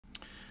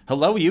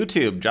Hello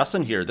YouTube,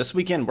 Justin here. This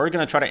weekend we're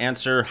going to try to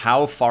answer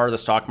how far the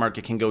stock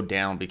market can go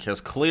down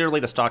because clearly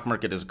the stock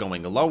market is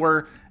going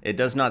lower. It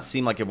does not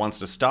seem like it wants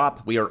to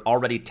stop. We are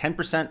already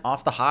 10%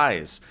 off the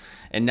highs.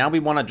 And now we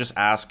want to just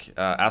ask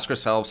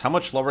ourselves, how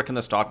much lower can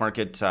the stock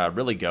market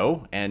really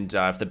go? And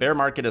if the bear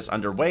market is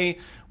underway,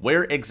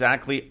 where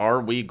exactly are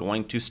we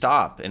going to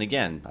stop? And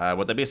again,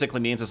 what that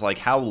basically means is like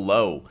how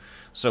low.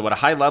 So at a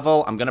high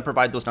level, I'm going to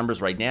provide those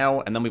numbers right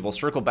now, and then we will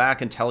circle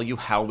back and tell you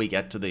how we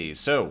get to these.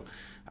 So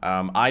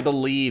I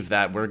believe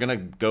that we're going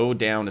to go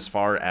down as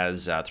far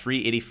as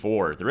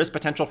 384. There is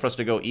potential for us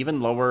to go even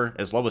lower,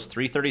 as low as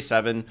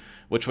 337,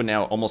 which would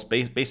now almost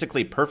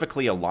basically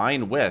perfectly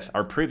align with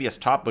our previous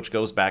top, which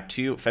goes back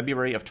to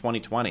February of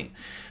 2020.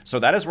 So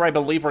that is where I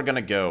believe we're going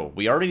to go.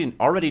 We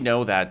already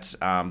know that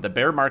the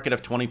bear market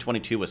of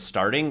 2022 is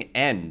starting,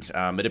 and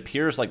it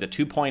appears like the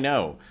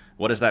 2.0.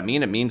 What does that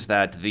mean? It means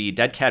that the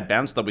dead cat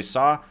bounce that we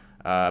saw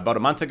about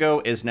a month ago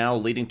is now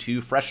leading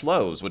to fresh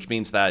lows, which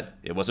means that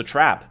it was a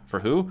trap. For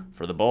who?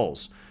 For the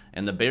bulls.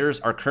 And the bears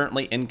are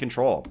currently in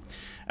control.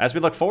 As we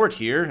look forward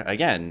here,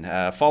 again,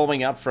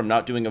 following up from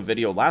not doing a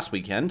video last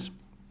weekend,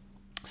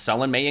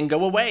 sell in May and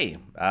go away.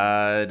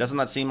 Doesn't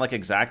that seem like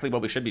exactly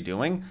what we should be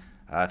doing?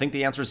 I think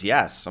the answer is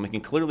yes. And we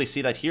can clearly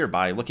see that here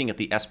by looking at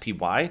the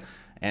SPY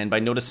and by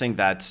noticing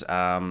that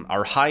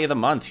our high of the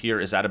month here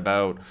is at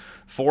about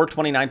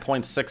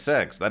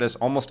 429.66. That is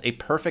almost a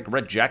perfect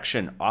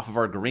rejection off of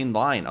our green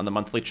line on the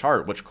monthly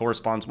chart, which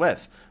corresponds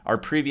with our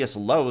previous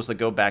lows that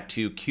go back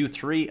to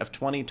Q3 of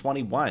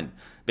 2021,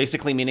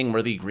 basically meaning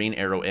where the green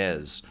arrow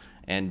is.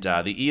 And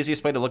the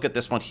easiest way to look at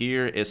this one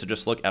here is to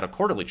just look at a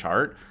quarterly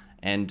chart.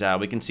 And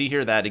we can see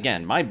here that,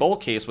 again, my bull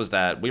case was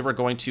that we were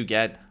going to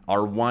get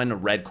our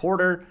one red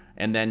quarter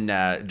and then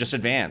just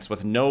advance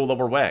with no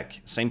lower wick.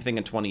 Same thing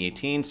in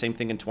 2018, same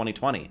thing in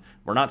 2020.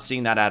 We're not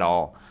seeing that at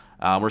all.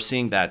 We're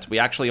seeing that we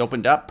actually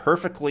opened up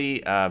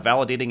perfectly,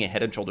 validating a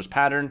head and shoulders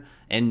pattern,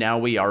 and now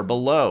we are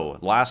below.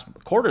 Last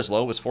quarter's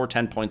low was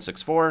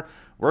 410.64.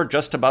 We're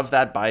just above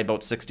that by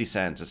about 60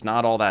 cents. It's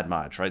not all that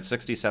much, right?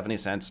 60, 70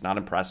 cents, not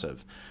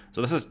impressive.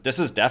 So this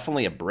is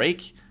definitely a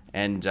break.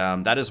 And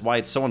that is why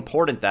it's so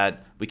important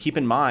that we keep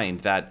in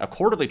mind that a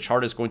quarterly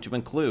chart is going to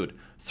include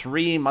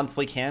 3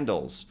 monthly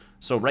candles.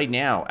 So right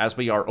now, as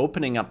we are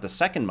opening up the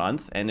second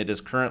month, and it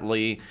is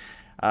currently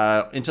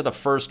into the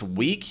first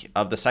week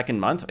of the second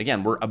month,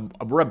 again,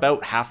 we're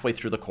about halfway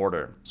through the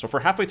quarter. So if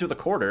we're halfway through the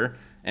quarter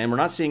and we're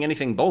not seeing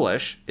anything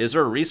bullish, is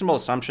there a reasonable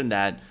assumption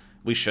that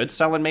we should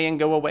sell in May and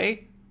go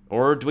away?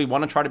 Or do we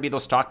want to try to be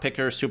those stock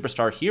picker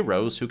superstar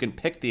heroes who can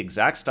pick the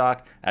exact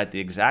stock at the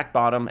exact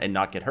bottom and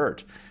not get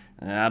hurt?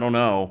 I don't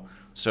know.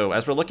 So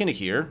as we're looking at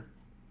here,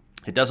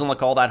 it doesn't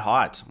look all that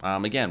hot.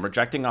 Again,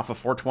 rejecting off of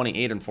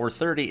 428 and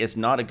 430 is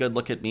not a good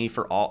look at me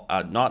for all.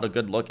 Not a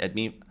good look at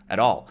me at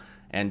all.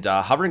 And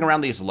hovering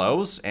around these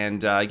lows,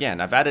 and again,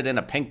 I've added in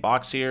a pink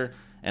box here.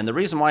 And the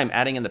reason why I'm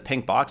adding in the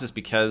pink box is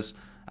because,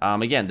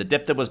 again, the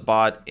dip that was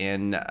bought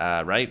in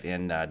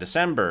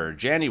December,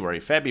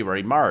 January,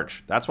 February,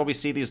 March. That's why we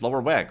see these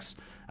lower wicks.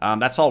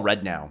 That's all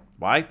red now.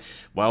 Why?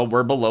 Well,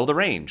 we're below the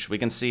range. We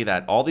can see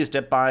that all these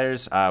dip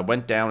buyers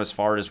went down as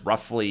far as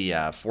roughly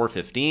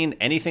 415.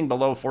 Anything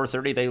below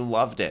 430, they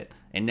loved it.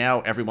 And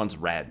now everyone's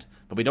red.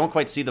 But we don't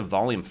quite see the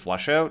volume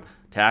flush out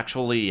to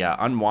actually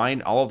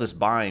unwind all of this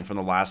buying from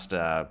the last,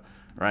 1,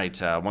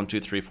 2,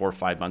 3, 4,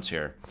 5 months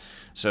here.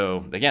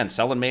 So again,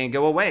 sell in May and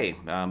go away.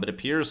 But it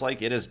appears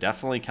like it is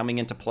definitely coming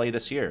into play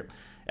this year.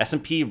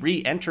 S&P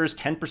re-enters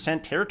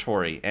 10%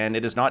 territory, and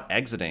it is not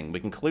exiting. We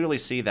can clearly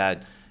see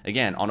that.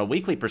 Again, on a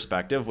weekly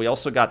perspective, we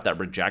also got that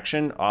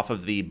rejection off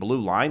of the blue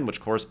line, which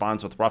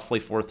corresponds with roughly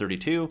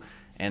 432,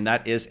 and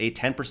that is a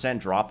 10%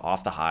 drop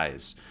off the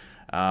highs.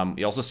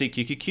 You also see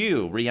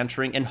QQQ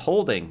re-entering and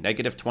holding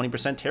negative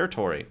 20%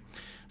 territory.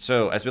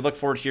 So as we look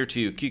forward here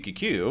to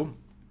QQQ,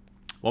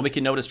 well, we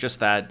can notice just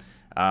that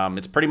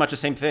it's pretty much the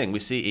same thing. We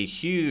see a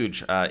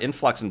huge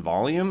influx in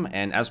volume,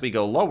 and as we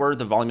go lower,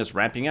 the volume is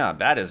ramping up.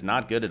 That is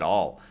not good at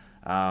all.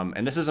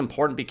 And this is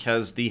important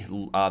because the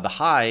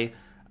high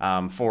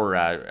for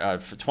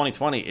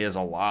 2020 is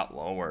a lot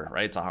lower,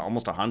 right? It's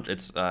almost 100.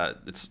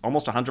 It's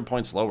almost 100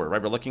 points lower,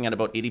 right? We're looking at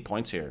about 80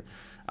 points here.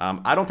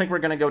 I don't think we're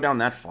going to go down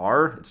that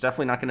far. It's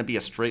definitely not going to be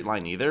a straight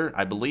line either.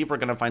 I believe we're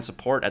going to find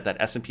support at that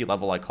S&P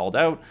level I called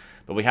out,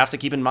 but we have to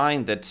keep in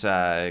mind that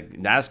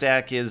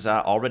NASDAQ is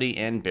already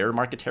in bear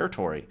market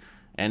territory.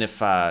 And if,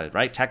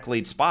 tech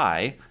lead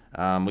SPY,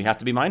 we have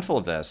to be mindful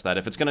of this, that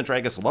if it's going to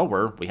drag us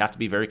lower, we have to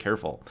be very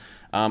careful.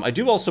 I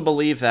do also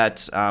believe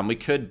that we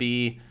could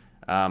be...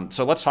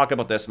 so let's talk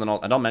about this, and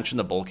then I'll mention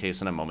the bull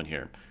case in a moment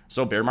here.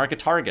 So bear market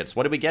targets,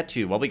 what did we get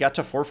to? Well, we got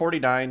to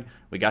 449,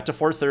 we got to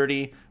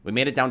 430, we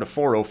made it down to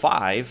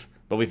 405,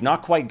 but we've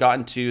not quite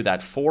gotten to that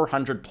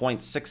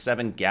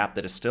 400.67 gap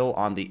that is still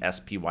on the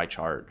SPY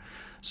chart.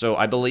 So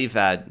I believe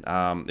that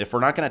if we're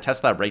not going to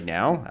test that right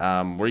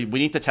now, we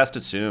need to test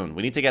it soon.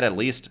 We need to get at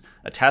least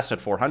a test at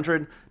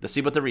 400 to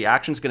see what the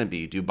reaction is going to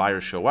be. Do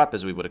buyers show up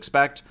as we would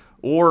expect,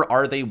 or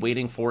are they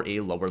waiting for a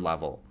lower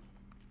level?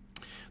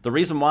 The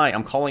reason why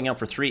I'm calling out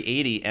for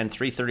 380 and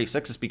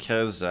 336 is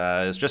because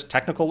it's just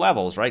technical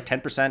levels, right?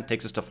 10%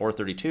 takes us to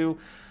 432,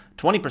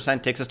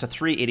 20% takes us to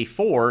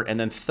 384, and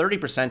then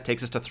 30%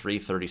 takes us to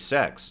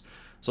 336.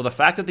 So the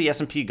fact that the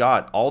S&P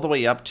got all the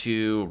way up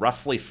to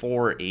roughly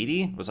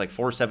 480, it was like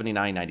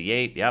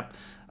 479.98, yep,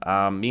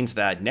 means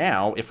that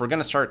now if we're going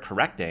to start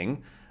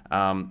correcting,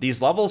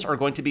 these levels are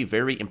going to be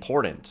very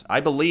important. I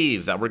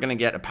believe that we're going to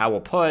get a Powell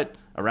put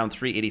around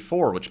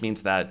 384, which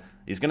means that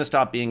he's going to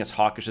stop being as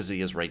hawkish as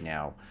he is right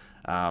now.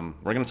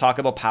 We're going to talk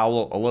about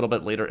Powell a little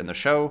bit later in the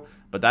show,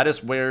 but that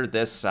is where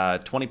this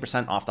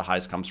 20% off the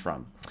highs comes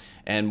from.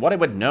 And what I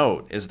would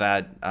note is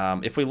that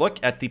if we look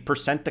at the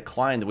percent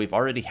decline that we've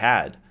already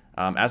had,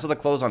 as of the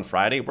close on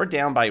Friday, we're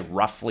down by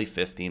roughly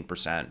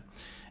 15%.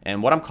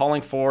 And what I'm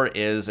calling for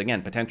is,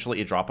 again,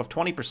 potentially a drop of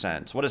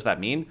 20%. So what does that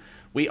mean?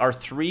 We are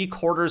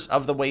 3/4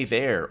 of the way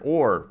there,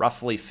 or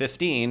roughly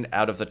 15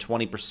 out of the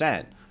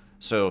 20%.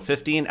 So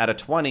 15 out of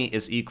 20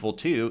 is equal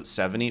to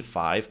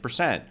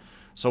 75%.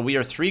 So we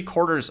are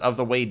 3/4 of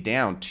the way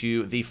down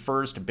to the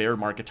first bear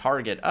market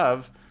target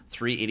of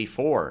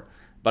 384.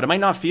 But it might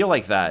not feel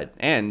like that.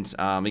 And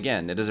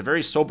again, it is a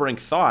very sobering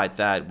thought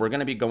that we're going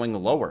to be going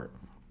lower.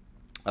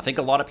 I think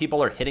a lot of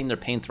people are hitting their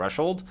pain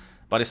threshold,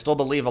 but I still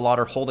believe a lot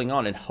are holding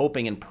on and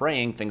hoping and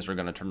praying things are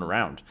going to turn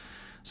around.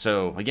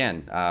 So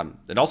again,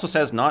 it also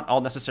says not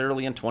all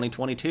necessarily in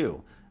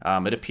 2022.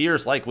 It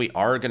appears like we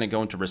are going to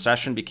go into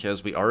recession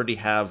because we already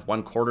have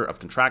 1/4 of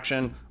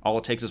contraction. All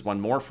it takes is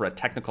one more for a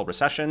technical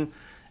recession.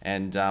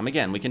 And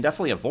again, we can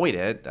definitely avoid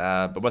it.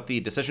 But with the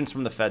decisions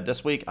from the Fed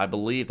this week, I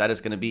believe that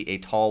is going to be a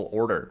tall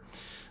order.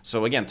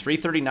 So again,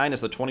 339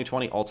 is the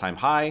 2020 all-time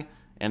high.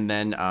 And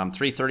then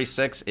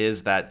 336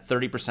 is that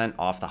 30%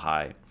 off the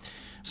high.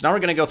 So now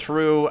we're going to go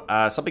through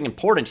something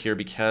important here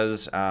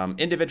because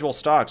individual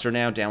stocks are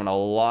now down a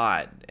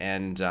lot.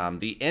 And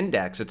the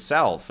index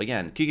itself,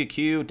 again,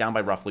 QQQ down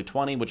by roughly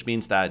 20, which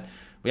means that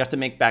we have to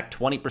make back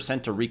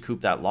 20% to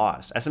recoup that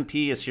loss.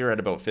 S&P is here at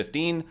about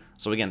 15.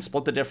 So again,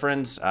 split the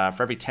difference.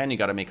 For every 10, you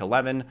got to make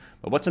 11.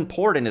 But what's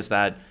important is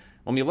that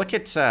when we look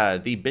at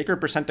the bigger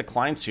percent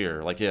declines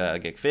here, like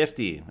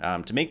 50,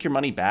 to make your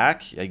money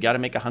back, you got to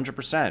make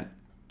 100%.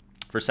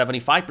 For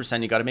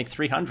 75%, you got to make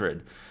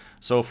 300.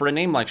 So for a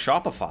name like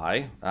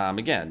Shopify,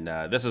 again,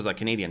 this is a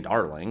Canadian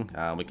darling.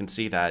 We can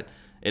see that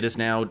it is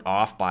now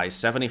off by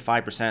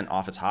 75%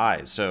 off its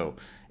highs. So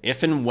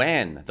if and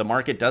when the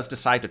market does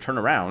decide to turn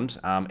around,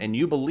 and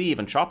you believe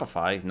in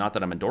Shopify, not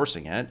that I'm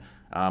endorsing it,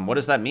 what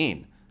does that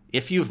mean?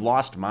 If you've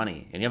lost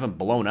money and you haven't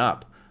blown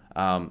up,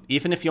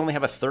 even if you only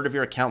have 1/3 of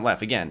your account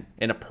left, again,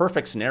 in a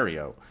perfect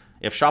scenario,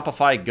 if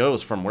Shopify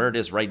goes from where it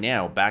is right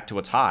now back to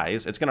its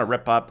highs, it's going to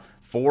rip up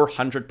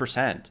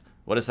 400%.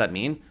 What does that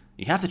mean?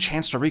 You have the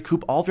chance to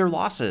recoup all of your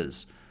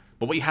losses.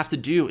 But what you have to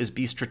do is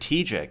be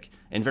strategic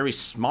and very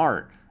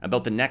smart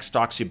about the next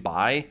stocks you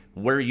buy,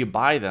 where you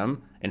buy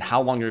them, and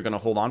how long you're going to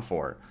hold on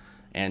for.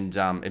 And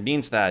it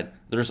means that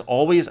there's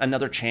always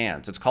another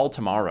chance. It's called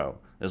tomorrow.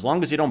 As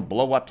long as you don't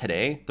blow up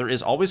today, there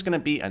is always going to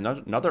be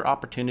another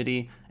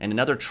opportunity and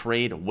another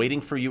trade waiting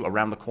for you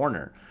around the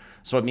corner.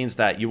 So it means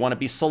that you want to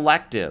be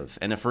selective.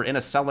 And if we're in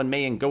a sell in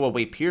May and go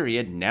away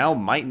period, now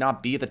might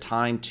not be the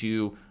time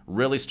to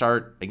really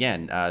start,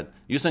 again,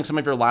 using some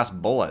of your last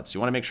bullets.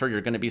 You want to make sure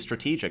you're going to be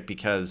strategic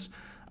because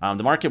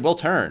the market will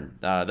turn.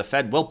 The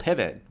Fed will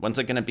pivot. When's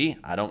it going to be?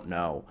 I don't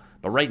know.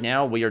 But right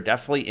now, we are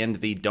definitely in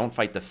the don't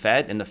fight the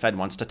Fed, and the Fed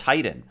wants to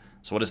tighten.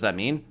 So what does that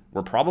mean?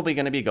 We're probably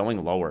going to be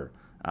going lower.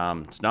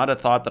 It's not a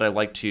thought that I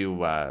like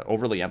to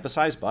overly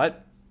emphasize,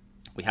 but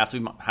we have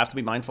to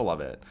be mindful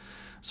of it.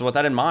 So with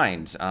that in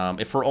mind,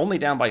 if we're only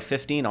down by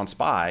 15 on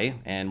SPY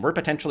and we're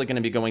potentially going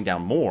to be going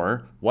down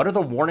more, what are the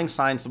warning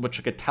signs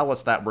which could tell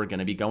us that we're going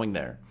to be going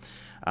there?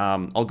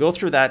 I'll go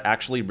through that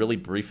actually really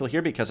briefly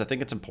here because I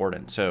think it's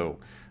important. So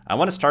I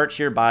want to start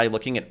here by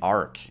looking at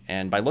ARK.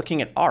 And by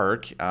looking at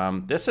ARK,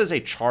 this is a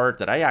chart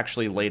that I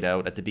actually laid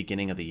out at the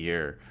beginning of the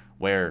year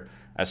where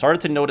I started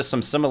to notice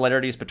some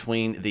similarities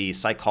between the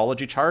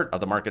psychology chart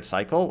of the market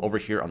cycle over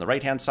here on the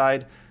right-hand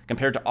side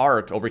compared to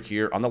ARK over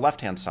here on the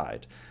left-hand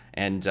side.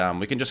 And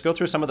we can just go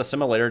through some of the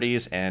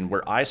similarities and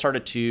where I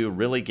started to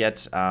really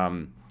get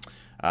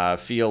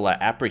feel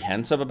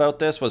apprehensive about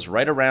this was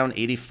right around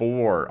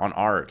 84 on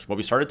ARK, where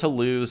we started to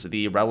lose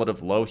the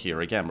relative low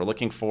here. Again, we're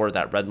looking for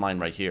that red line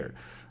right here.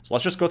 So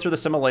let's just go through the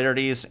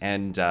similarities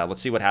and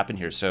let's see what happened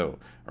here. So,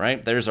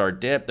 right, there's our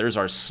dip, there's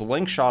our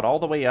slingshot all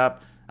the way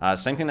up.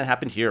 Same thing that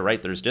happened here,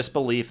 right? There's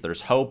disbelief,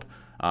 there's hope,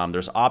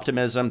 there's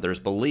optimism, there's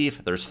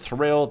belief, there's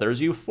thrill, there's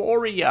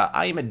euphoria.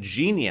 I am a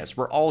genius.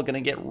 We're all going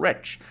to get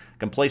rich.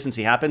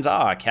 Complacency happens.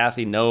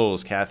 Kathy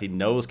knows, Kathy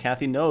knows,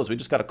 Kathy knows. We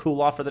just got to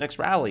cool off for the next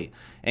rally.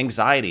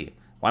 Anxiety.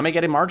 Why am I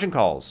getting margin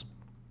calls?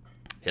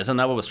 Isn't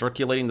that what was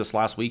circulating this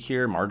last week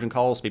here? Margin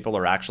calls. People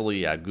are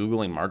actually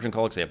Googling margin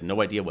calls because they have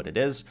no idea what it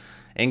is.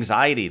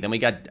 Anxiety. Then we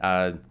got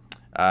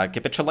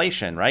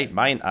capitulation, right?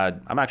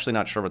 I'm actually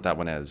not sure what that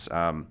one is.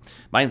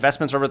 My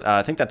investments are with,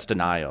 I think that's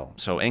denial.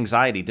 So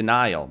anxiety,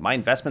 denial. My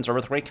investments are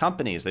with great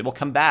companies. They will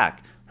come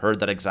back. Heard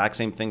that exact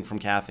same thing from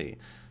Kathy.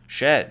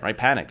 shit, right?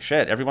 Panic,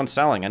 shit, everyone's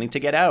selling, I need to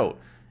get out.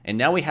 And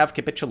now we have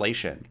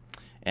capitulation.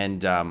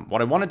 And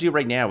what I want to do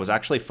right now is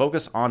actually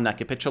focus on that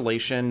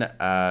capitulation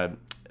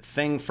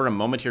thing for a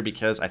moment here,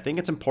 because I think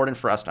it's important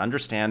for us to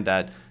understand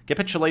that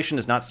capitulation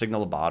does not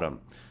signal a bottom.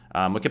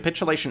 What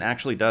capitulation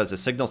actually does is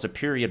signals a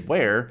period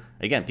where,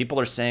 again, people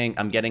are saying,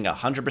 I'm getting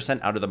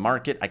 100% out of the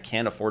market, I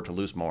can't afford to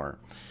lose more.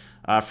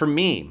 For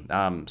me,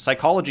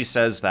 psychology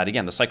says that,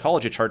 again, the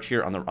psychology chart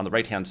here on the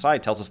right-hand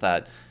side tells us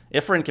that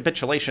if we're in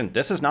capitulation,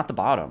 this is not the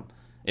bottom.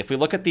 If we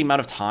look at the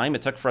amount of time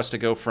it took for us to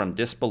go from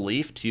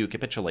disbelief to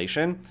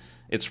capitulation,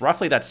 it's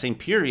roughly that same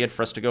period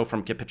for us to go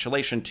from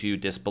capitulation to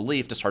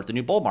disbelief to start the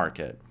new bull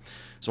market.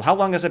 So how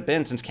long has it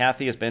been since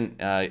Kathy has been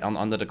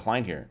on the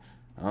decline here?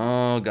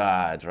 Oh,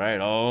 God, right?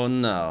 Oh,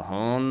 no.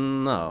 Oh,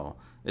 no.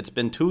 It's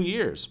been 2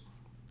 years.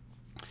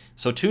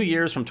 So 2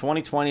 years from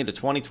 2020 to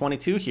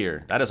 2022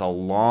 here. That is a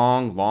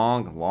long,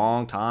 long,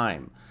 long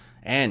time.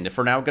 And if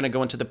we're now going to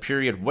go into the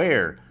period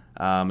where,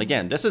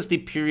 again, this is the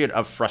period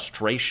of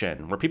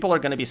frustration where people are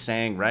going to be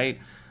saying, right,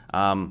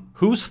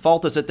 whose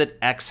fault is it that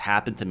X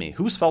happened to me?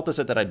 Whose fault is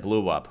it that I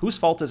blew up? Whose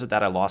fault is it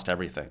that I lost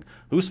everything?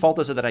 Whose fault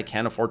is it that I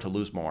can't afford to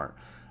lose more?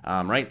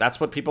 Right? That's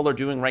what people are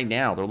doing right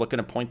now. They're looking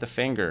to point the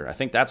finger. I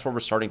think that's where we're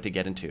starting to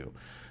get into.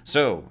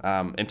 So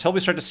until we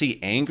start to see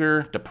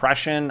anger,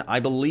 depression, I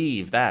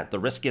believe that the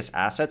riskiest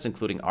assets,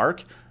 including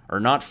ARK, are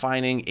not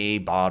finding a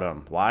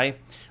bottom. Why?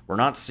 We're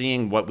not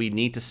seeing what we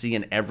need to see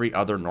in every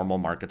other normal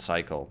market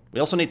cycle. We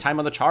also need time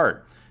on the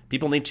chart.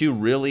 People need to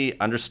really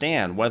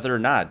understand whether or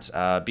not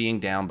being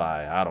down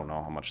by, I don't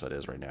know how much that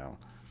is right now,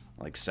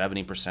 like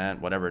 70%,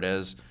 whatever it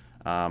is.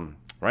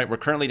 Right, we're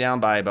currently down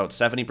by about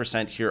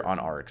 70% here on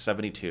ARK,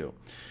 72.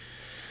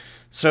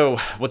 So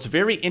what's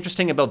very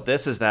interesting about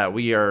this is that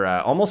we are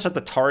almost at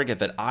the target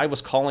that I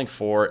was calling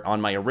for on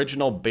my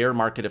original bear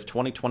market of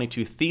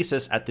 2022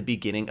 thesis at the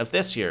beginning of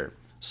this year.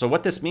 So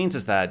what this means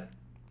is that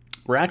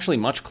we're actually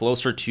much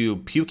closer to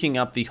puking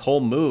up the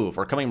whole move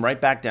or coming right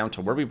back down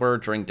to where we were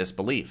during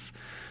disbelief.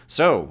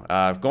 So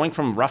going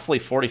from roughly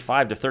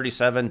 45 to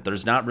 37,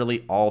 there's not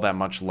really all that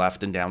much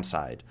left in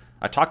downside.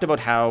 I talked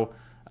about how,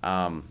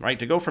 right,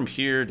 to go from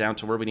here down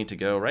to where we need to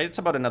go, right, it's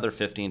about another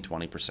 15,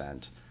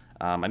 20%.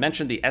 I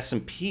mentioned the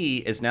S&P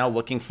is now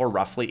looking for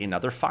roughly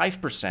another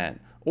 5%,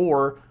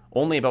 or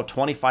only about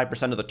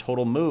 25% of the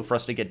total move for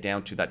us to get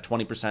down to that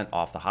 20%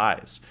 off the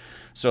highs.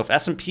 So if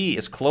S&P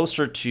is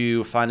closer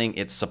to finding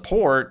its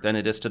support than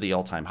it is to the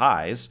all-time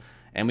highs,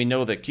 and we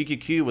know that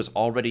QQQ was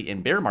already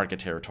in bear market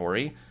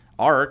territory,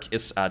 ARK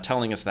is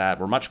telling us that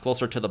we're much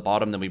closer to the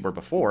bottom than we were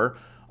before.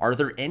 Are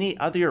there any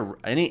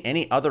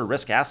other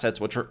risk assets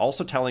which are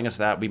also telling us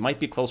that we might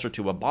be closer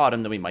to a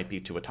bottom than we might be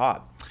to a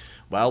top?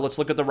 Well, let's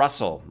look at the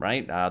Russell,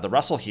 right? The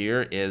Russell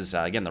here is,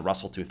 again, the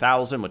Russell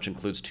 2000, which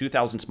includes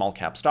 2,000 small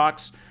cap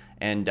stocks.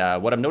 And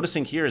what I'm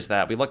noticing here is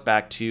that we look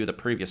back to the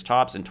previous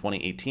tops in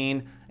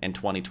 2018 and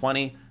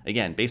 2020.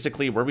 Again,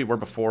 basically where we were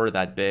before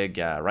that big,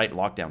 right,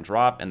 lockdown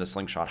drop and the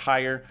slingshot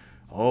higher.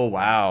 Oh,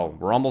 wow,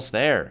 we're almost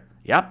there.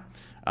 Yep.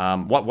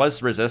 What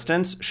was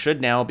resistance should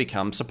now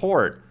become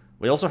support.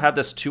 We also have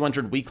this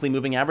 200 weekly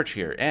moving average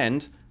here,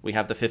 and we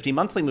have the 50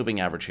 monthly moving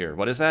average here.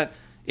 What is that?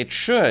 It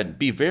should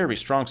be very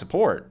strong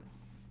support.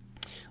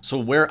 So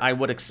where I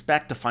would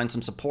expect to find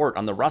some support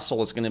on the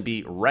Russell is going to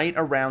be right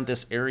around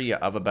this area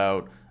of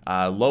about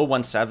low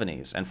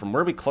 170s. And from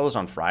where we closed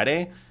on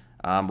Friday,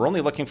 we're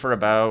only looking for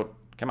about,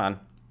 come on,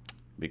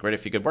 it'd be great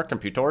if you could work,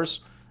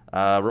 computers.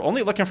 We're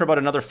only looking for about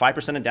another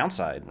 5% in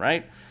downside,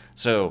 right?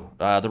 So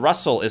the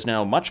Russell is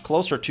now much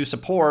closer to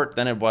support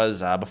than it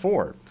was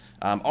before.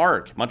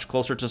 ARK, much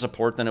closer to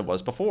support than it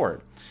was before.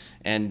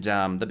 And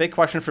the big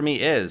question for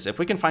me is, if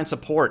we can find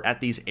support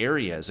at these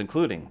areas,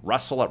 including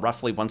Russell at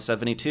roughly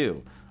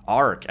 172,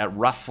 ARK at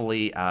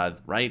roughly, high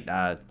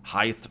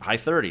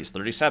 30s,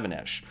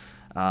 37-ish,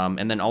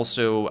 and then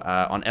also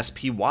on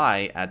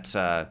SPY at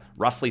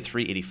roughly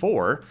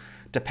 384,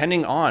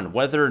 depending on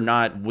whether or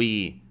not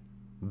we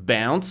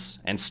bounce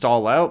and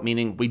stall out,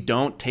 meaning we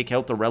don't take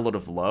out the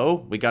relative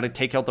low, we got to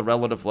take out the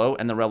relative low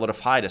and the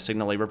relative high to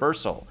signal a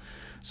reversal.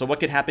 So what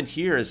could happen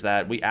here is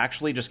that we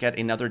actually just get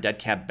another dead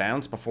cat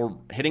bounce before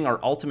hitting our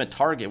ultimate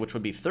target, which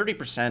would be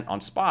 30%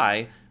 on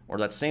SPY, or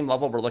that same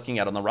level we're looking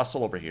at on the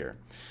Russell over here.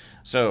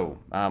 So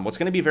what's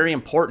going to be very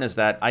important is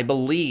that I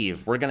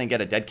believe we're going to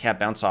get a dead cat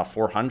bounce off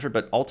 400,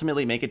 but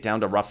ultimately make it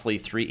down to roughly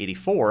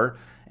 384.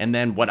 And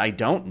then what I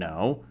don't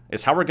know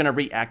is how we're going to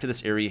react to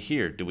this area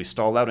here. Do we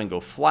stall out and go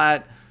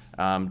flat?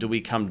 Do we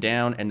come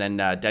down and then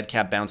dead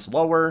cat bounce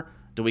lower?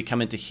 Do we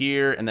come into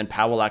here and then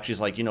Powell actually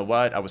is like, you know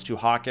what, I was too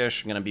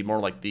hawkish. I'm going to be more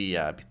like the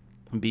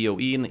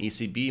BOE and the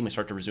ECB, and we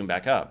start to resume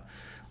back up.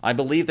 I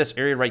believe this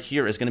area right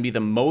here is going to be the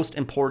most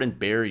important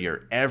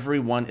barrier.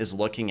 Everyone is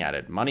looking at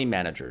it. Money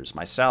managers,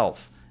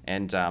 myself,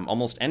 and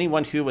almost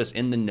anyone who is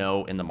in the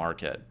know in the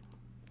market.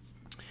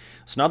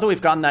 So now that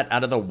we've gotten that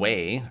out of the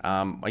way,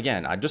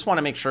 again, I just want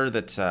to make sure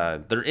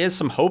that there is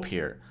some hope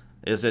here.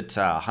 Is it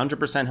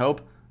 100%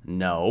 hope?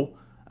 No.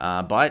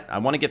 But I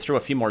want to get through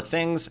a few more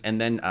things, and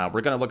then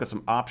we're going to look at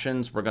some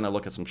options, we're going to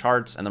look at some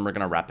charts, and then we're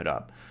going to wrap it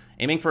up.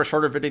 Aiming for a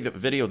shorter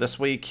video this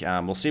week.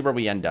 We'll see where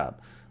we end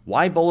up.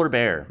 Why bull or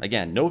bear?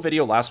 Again, no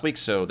video last week,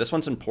 so this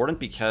one's important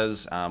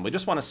because we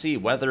just want to see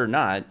whether or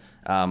not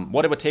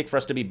what it would take for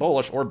us to be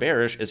bullish or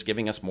bearish is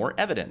giving us more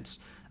evidence.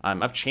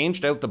 I've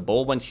changed out the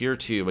bull one here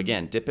to,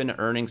 again, dip in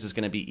earnings is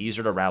going to be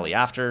easier to rally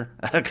after.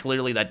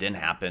 Clearly that didn't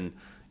happen.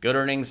 Good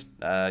earnings,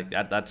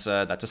 that's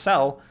a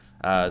sell.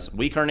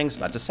 Weak earnings,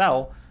 that's a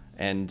sell.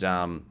 And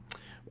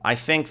I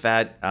think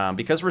that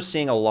because we're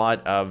seeing a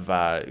lot of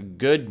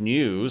good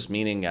news,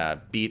 meaning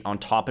beat on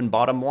top and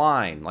bottom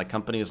line, like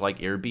companies like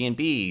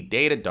Airbnb,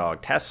 Datadog,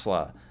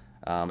 Tesla,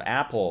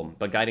 Apple,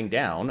 but guiding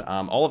down,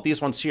 all of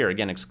these ones here,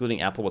 again,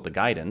 excluding Apple with the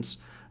guidance,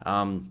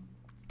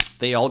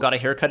 they all got a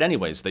haircut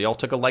anyways. They all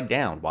took a leg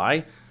down.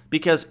 Why?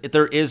 Because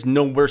there is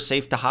nowhere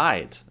safe to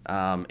hide.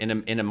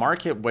 In a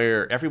market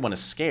where everyone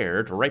is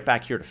scared, we're right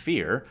back here to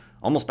fear,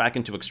 almost back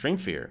into extreme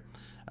fear.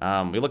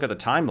 We look at the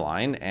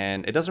timeline,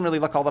 and it doesn't really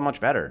look all that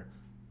much better.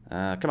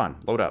 Come on,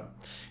 load up.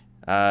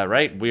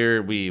 Right,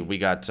 we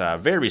got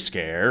very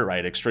scared,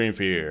 right, extreme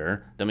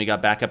fear. Then we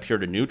got back up here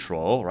to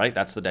neutral, right?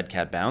 That's the dead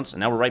cat bounce.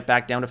 And now we're right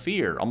back down to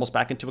fear, almost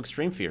back into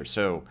extreme fear.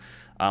 So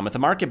if the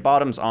market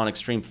bottoms on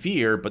extreme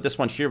fear, but this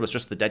one here was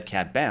just the dead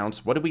cat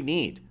bounce, what do we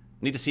need?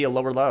 We need to see a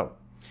lower low.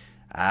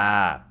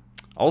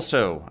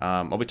 Also,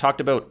 what we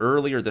talked about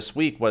earlier this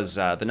week was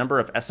the number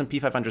of S&P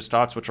 500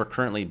 stocks which are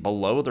currently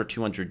below their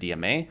 200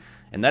 DMA,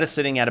 and that is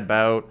sitting at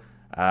about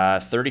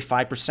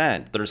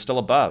 35% that are still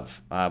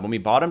above. When we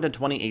bottomed in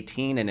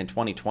 2018 and in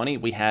 2020,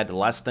 we had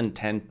less than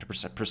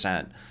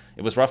 10%.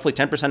 It was roughly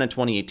 10% in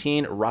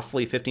 2018,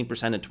 roughly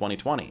 15% in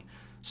 2020.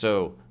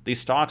 So these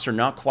stocks are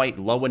not quite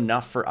low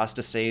enough for us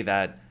to say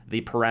that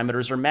the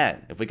parameters are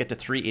met. If we get to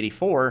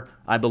 384,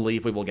 I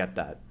believe we will get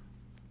that.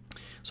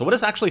 So what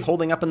is actually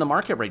holding up in the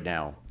market right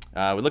now?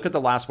 We look at the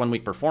last 1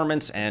 week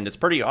performance, and it's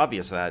pretty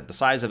obvious that the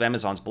size of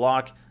Amazon's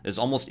block is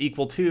almost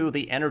equal to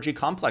the energy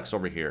complex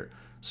over here.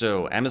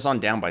 So Amazon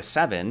down by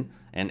 7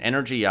 and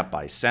energy up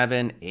by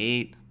 7,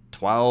 8,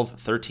 12,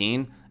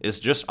 13 is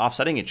just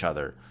offsetting each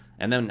other.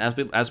 And then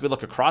as we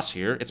look across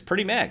here, it's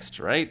pretty mixed,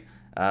 right?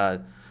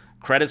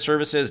 Credit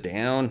services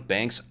down,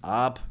 banks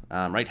up,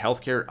 right?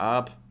 Healthcare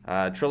up,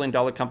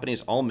 trillion-dollar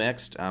companies all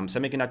mixed,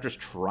 semiconductors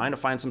trying to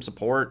find some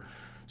support.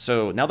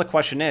 So now the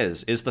question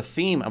is the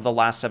theme of the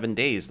last 7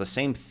 days the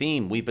same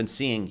theme we've been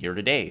seeing year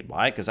to date?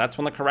 Why? Because that's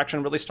when the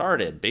correction really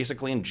started,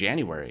 basically in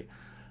January.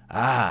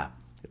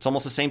 It's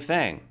almost the same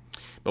thing.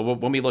 But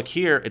when we look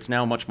here, it's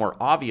now much more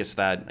obvious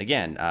that,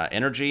 again,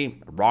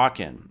 energy,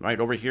 rocking, right?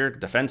 Over here,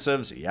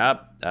 defensives,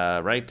 yep,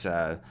 right?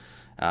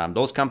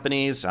 Those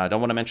companies, I don't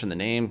want to mention the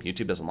name,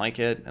 YouTube doesn't like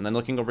it. And then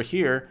looking over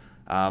here,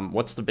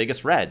 what's the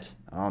biggest red?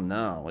 Oh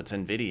no, it's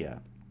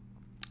NVDA.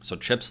 So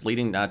chips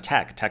leading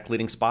tech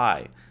leading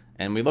SPY.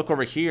 And we look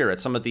over here at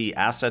some of the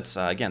assets,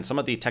 again, some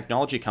of the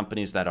technology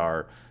companies that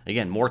are,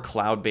 again, more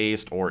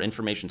cloud-based or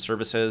information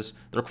services,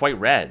 they're quite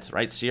red,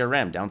 right?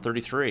 CRM down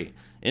 33,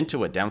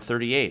 Intuit down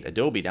 38,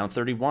 Adobe down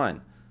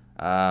 31,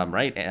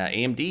 right?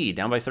 AMD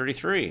down by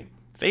 33,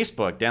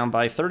 Facebook down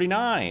by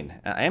 39,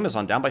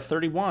 Amazon down by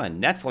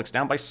 31, Netflix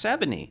down by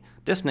 70,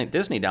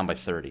 Disney down by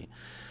 30.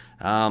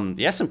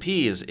 The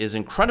S&P is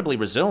incredibly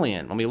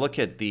resilient when we look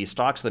at the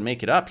stocks that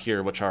make it up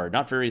here, which are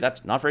not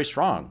very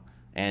strong.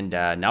 And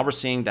now we're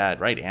seeing that,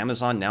 right,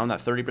 Amazon now in that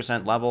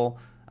 30% level.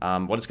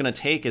 What it's going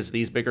to take is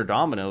these bigger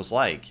dominoes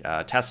like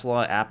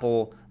Tesla,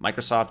 Apple,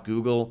 Microsoft,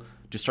 Google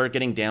to start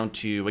getting down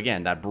to,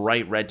 again, that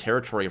bright red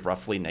territory of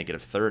roughly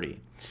negative 30.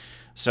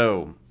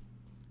 So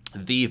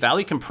the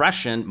value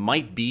compression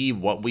might be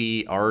what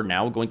we are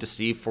now going to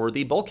see for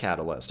the bull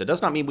catalyst. It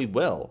does not mean we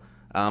will.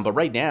 But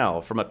right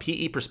now, from a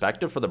PE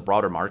perspective for the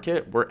broader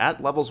market, we're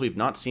at levels we've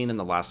not seen in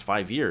the last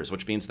 5 years,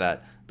 which means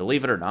that,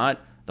 believe it or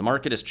not, the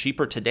market is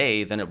cheaper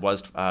today than it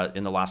was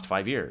in the last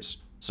 5 years.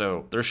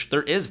 So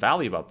there is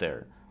value out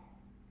there.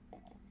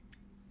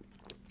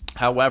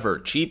 However,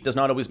 cheap does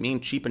not always mean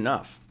cheap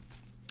enough.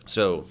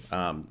 So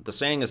the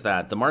saying is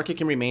that the market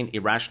can remain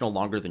irrational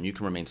longer than you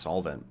can remain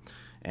solvent.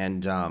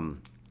 And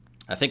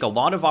I think a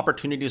lot of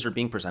opportunities are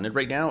being presented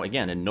right now,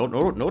 again, and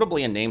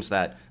notably in names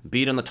that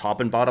beat on the top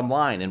and bottom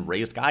line and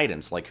raised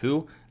guidance, like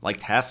who? Like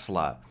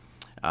Tesla,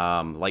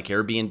 like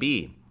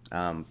Airbnb.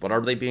 But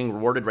are they being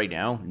rewarded right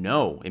now?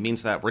 No. It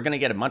means that we're going to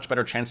get a much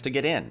better chance to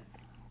get in.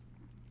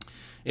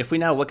 If we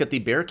now look at the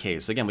bear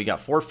case, again, we got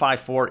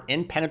 454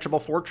 impenetrable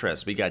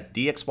fortress. We got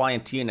DXY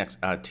and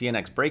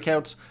TNX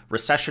breakouts,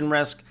 recession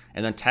risk,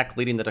 and then tech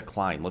leading the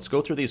decline. Let's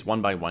go through these one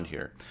by one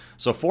here.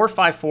 So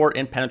 454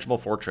 impenetrable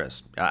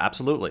fortress.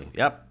 Absolutely.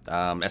 Yep.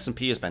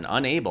 S&P has been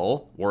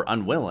unable or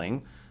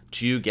unwilling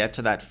to get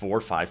to that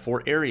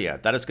 454 area.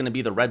 That is going to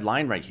be the red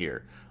line right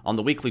here. On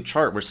the weekly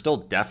chart, we're still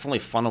definitely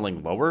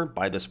funneling lower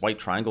by this white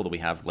triangle that we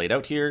have laid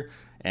out here.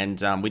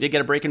 And we did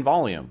get a break in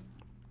volume.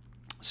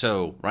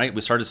 So, right,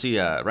 we started to see,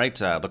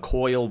 the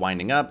coil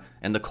winding up,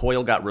 and the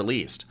coil got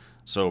released.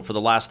 So for the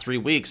last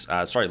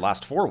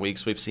last 4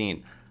 weeks, we've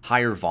seen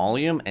higher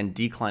volume and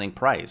declining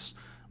price.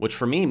 which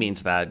for me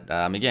means that,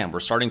 again, we're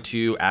starting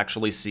to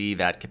actually see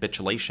that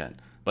capitulation.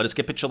 But is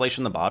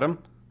capitulation the bottom?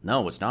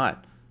 No, it's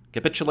not.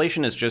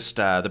 Capitulation is just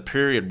the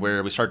period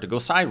where we start to go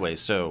sideways.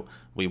 So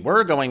we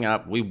were going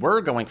up, we were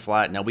going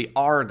flat, now we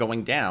are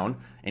going down,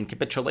 and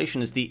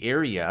capitulation is the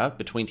area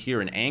between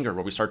here and anger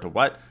where we start to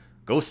what?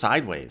 Go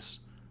sideways.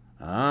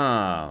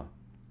 Yeah,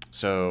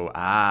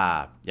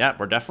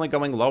 we're definitely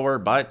going lower,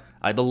 but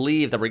I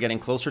believe that we're getting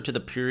closer to the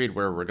period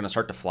where we're going to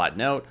start to flatten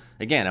out.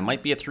 Again, it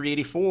might be at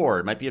 384,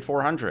 it might be at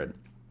 400.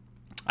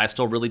 I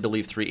still really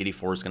believe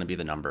 384 is going to be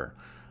the number.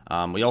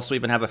 We also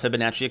even have a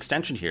Fibonacci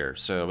extension here.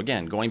 So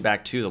again, going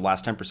back to the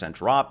last 10%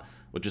 drop,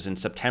 which is in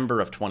September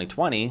of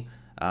 2020,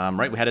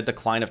 right, we had a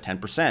decline of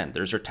 10%.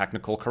 There's your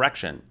technical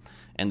correction.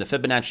 And the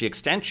Fibonacci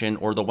extension,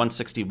 or the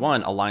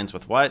 161, aligns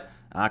with what?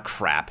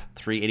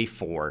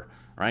 384,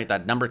 right?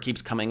 That number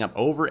keeps coming up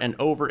over and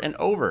over and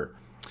over.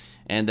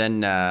 And then,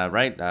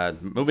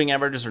 moving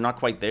averages are not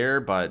quite there,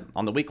 but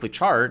on the weekly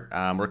chart,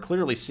 we're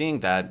clearly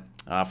seeing that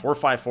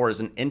 454 is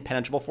an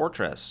impenetrable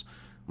fortress.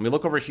 When we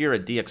look over here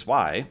at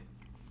DXY,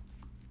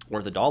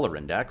 or the dollar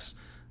index,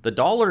 the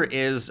dollar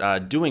is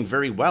doing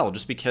very well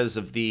just because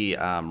of the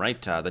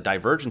the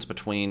divergence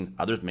between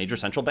other major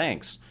central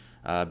banks.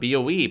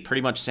 BOE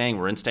pretty much saying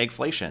we're in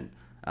stagflation.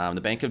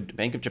 The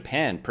Bank of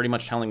Japan pretty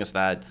much telling us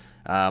that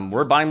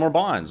we're buying more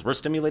bonds, we're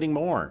stimulating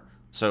more.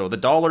 So the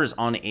dollar is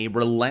on a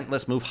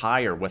relentless move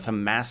higher with a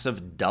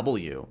massive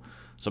W.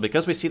 So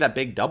because we see that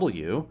big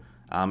W,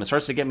 it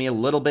starts to get me a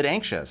little bit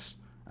anxious.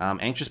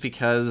 Anxious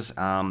because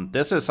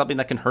this is something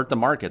that can hurt the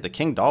market. The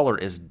King dollar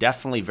is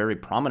definitely very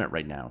prominent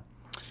right now.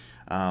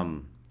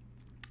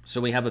 So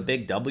we have a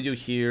big W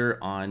here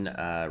on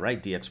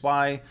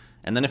DXY,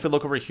 and then if we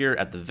look over here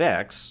at the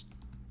VIX,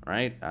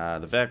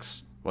 the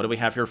VIX, what do we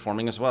have here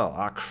forming as well?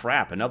 Ah,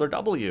 crap, another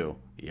W.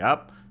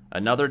 Yep,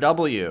 another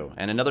W,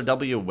 and another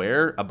W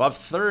where? Above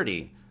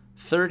 30.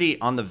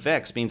 30 on the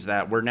VIX means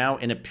that we're now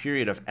in a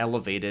period of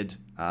elevated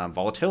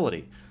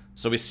volatility.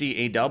 So we see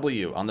a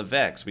W on the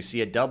VIX, we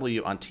see a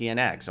W on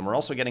TNX, and we're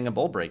also getting a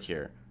bull break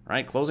here,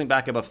 right? Closing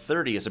back above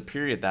 30 is a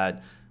period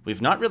that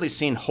we've not really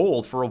seen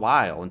hold for a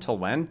while. Until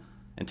when?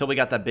 Until we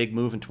got that big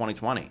move in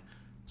 2020.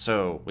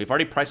 So we've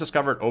already price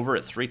discovered over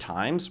it 3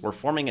 times. We're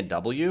forming a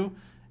W,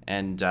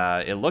 and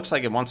it looks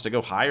like it wants to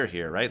go higher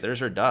here, right?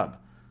 There's our dub.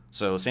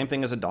 So same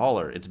thing as a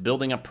dollar. It's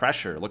building up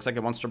pressure. It looks like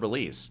it wants to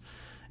release.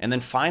 And then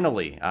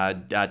finally,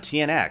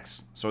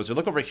 TNX. So as we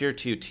look over here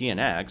to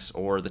TNX,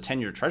 or the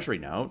 10-year Treasury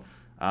note,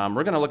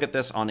 we're going to look at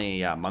this on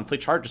a monthly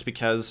chart just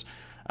because,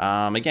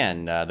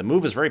 again, the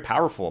move is very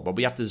powerful, but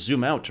we have to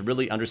zoom out to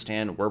really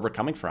understand where we're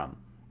coming from.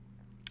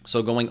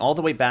 So going all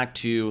the way back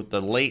to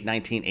the late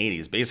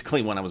 1980s,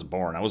 basically when I was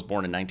born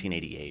in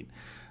 1988,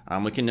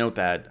 we can note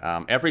that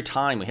every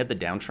time we hit the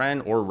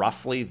downtrend, or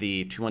roughly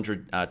the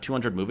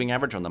 200 moving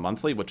average on the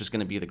monthly, which is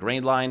going to be the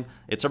green line,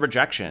 it's a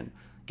rejection.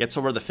 Gets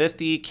over the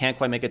 50, can't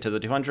quite make it to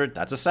the 200,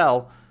 that's a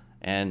sell,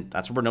 and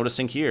that's what we're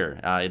noticing here.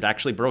 It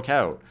actually broke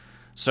out.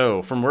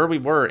 So from where we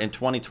were in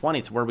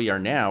 2020 to where we are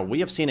now, we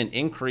have seen an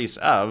increase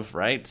of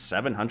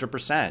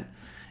 700%.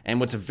 And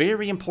what's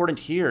very important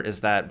here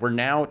is that we're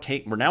now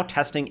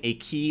testing a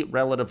key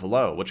relative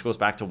low, which goes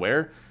back to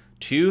where?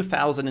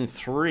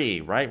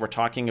 2003, right? We're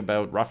talking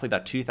about roughly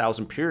that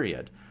 2000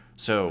 period.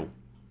 So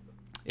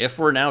if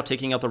we're now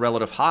taking out the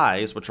relative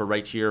highs, which are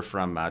right here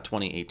from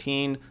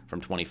 2018,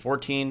 from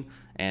 2014,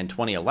 and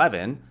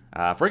 2011,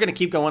 if we're going to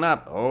keep going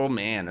up, oh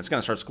man, it's going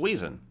to start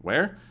squeezing.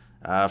 Where?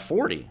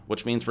 40,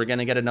 which means we're going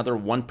to get another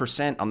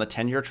 1% on the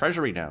 10-year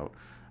Treasury note.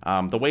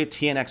 The way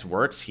TNX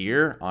works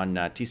here on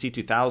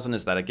TC2000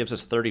 is that it gives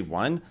us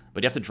 31,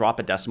 but you have to drop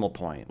a decimal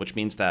point, which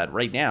means that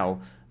right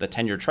now, the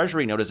 10-year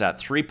Treasury note is at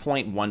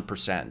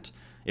 3.1%.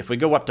 If we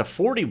go up to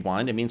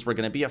 41, it means we're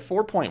going to be at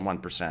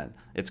 4.1%.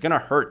 It's going to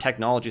hurt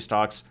technology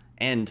stocks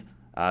and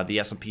the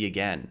S&P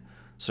again.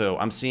 So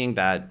I'm seeing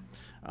that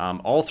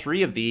all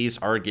 3 of these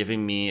are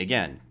giving me,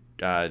 again,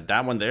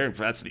 that one there,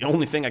 that's the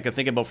only thing I can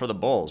think about for the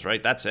bulls,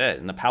 right? That's it.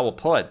 And the Powell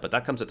put, but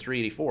that comes at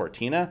 384.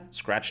 TINA,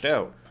 scratched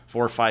out.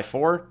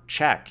 454,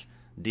 check.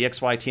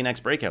 DXY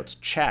TNX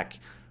breakouts, check.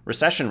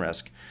 Recession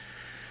risk.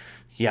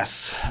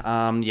 Yes,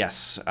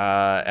 yes.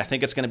 I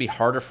think it's going to be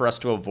harder for us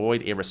to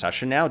avoid a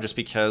recession now just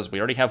because we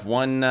already have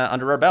one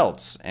under our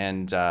belts.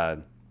 And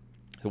the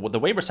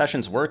way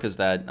recessions work is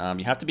that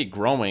you have to be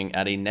growing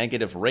at a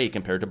negative rate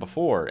compared to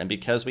before. And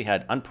because we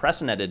had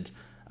unprecedented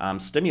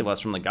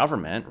stimulus from the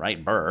government, right,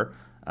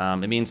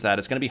 it means that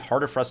it's going to be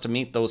harder for us to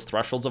meet those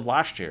thresholds of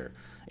last year.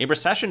 A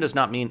recession does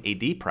not mean a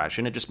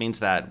depression. It just means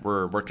that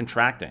we're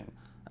contracting.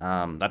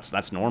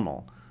 That's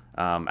normal.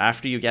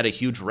 After you get a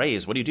huge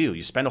raise, what do?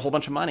 You spend a whole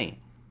bunch of money.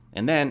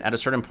 And then at a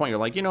certain point, you're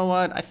like, you know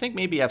what? I think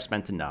maybe I've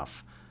spent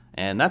enough.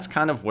 And that's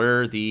kind of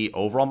where the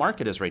overall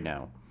market is right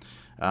now.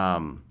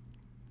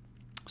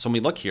 So when we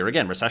look here,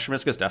 again, recession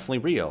risk is definitely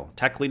real.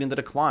 Tech leading the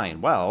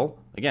decline. Well,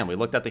 again, we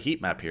looked at the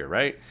heat map here,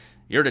 right?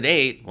 Year to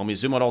date, when we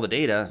zoom out all the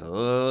data,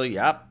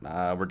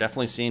 we're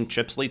definitely seeing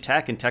chips lead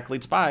tech and tech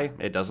lead SPY.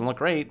 It doesn't look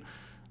great.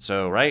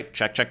 So, right,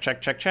 check, check,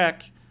 check, check,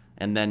 check.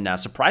 And then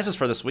surprises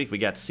for this week, we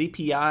got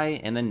CPI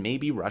and then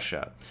maybe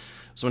Russia.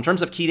 So in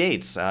terms of key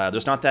dates,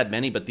 there's not that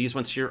many, but these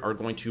ones here are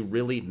going to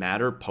really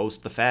matter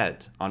post the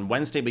Fed. On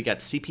Wednesday, we got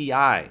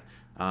CPI.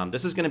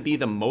 This is going to be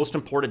the most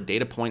important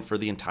data point for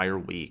the entire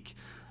week.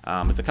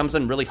 If it comes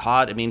in really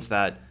hot, it means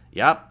that,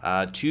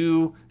 yep,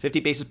 2 50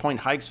 basis point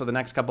hikes for the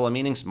next couple of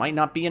meetings might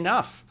not be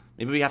enough.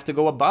 Maybe we have to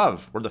go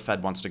above where the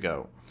Fed wants to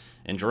go.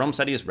 And Jerome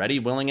said he is ready,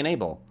 willing, and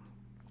able.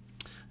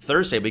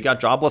 Thursday, we got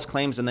jobless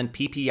claims and then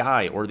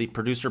PPI, or the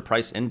Producer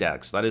Price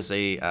Index. That is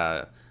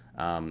a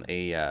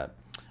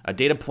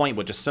data point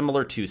which is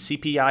similar to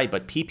CPI,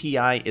 but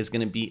PPI is going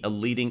to be a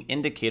leading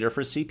indicator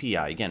for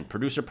CPI. Again,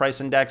 Producer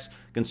Price Index,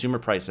 Consumer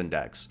Price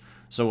Index.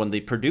 So when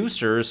the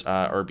producers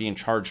are being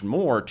charged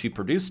more to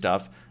produce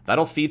stuff,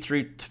 that'll feed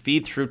through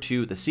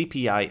to the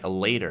CPI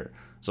later.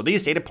 So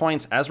these data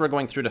points, as we're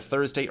going through to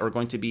Thursday, are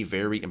going to be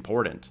very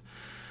important.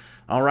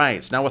 All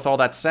right, so now with all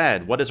that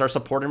said, what is our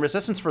support and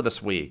resistance for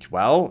this week?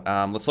 Well,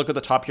 let's look at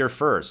the top here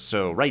first.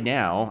 So right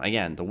now,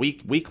 again, the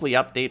weekly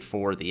update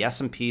for the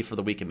S&P for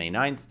the week of May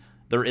 9th,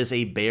 there is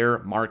a bear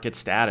market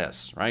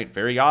status, right?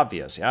 Very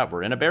obvious. Yeah,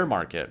 we're in a bear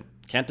market.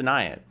 Can't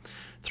deny it.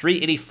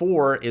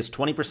 384 is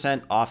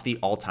 20% off the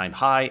all-time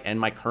high and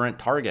my current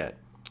target,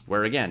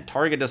 where again,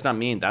 target does not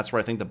mean that's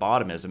where I think the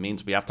bottom is. It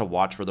means we have to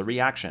watch for the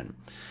reaction.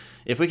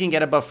 If we can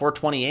get above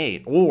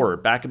 428 or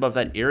back above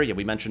that area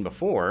we mentioned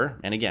before,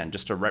 and again,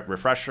 just a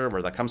refresher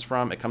where that comes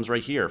from, it comes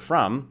right here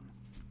from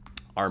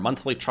our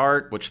monthly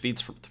chart, which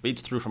feeds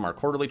through from our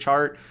quarterly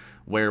chart,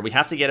 where we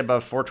have to get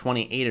above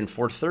 428 and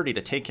 430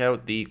 to take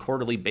out the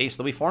quarterly base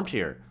that we formed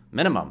here,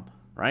 minimum,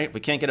 right?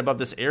 We can't get above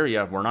this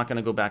area. We're not going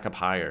to go back up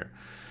higher.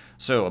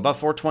 So above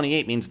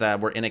 428 means that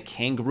we're in a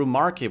kangaroo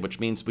market,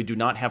 which means we do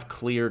not have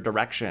clear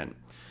direction.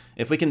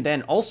 If we can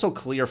then also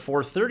clear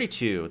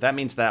 432, that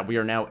means that we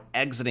are now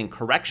exiting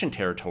correction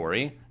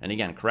territory. And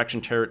again, correction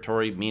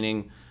territory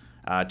meaning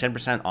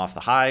 10% off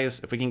the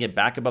highs. If we can get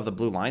back above the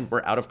blue line,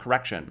 we're out of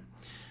correction.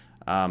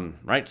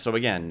 Right, so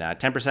again,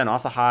 10%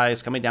 off the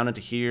highs, coming down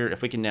into here.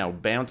 If we can now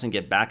bounce and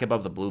get back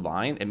above the blue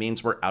line, it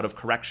means we're out of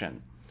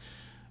correction.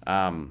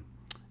 And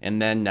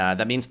then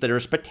that means that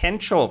there's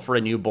potential for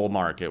a new bull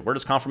market. Where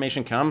does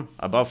confirmation come?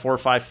 Above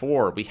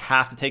 454. We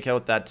have to take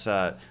out that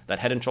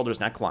head and shoulders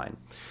neckline.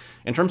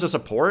 In terms of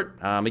support,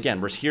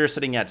 again, we're here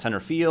sitting at center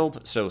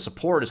field. So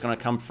support is going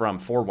to come from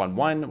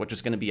 411, which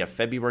is going to be a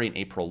February and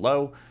April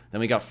low.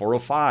 Then we got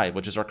 405,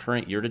 which is our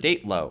current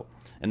year-to-date low.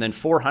 And then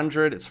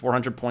 400, it's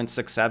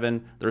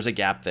 400.67. There's a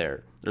gap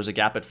there. There's a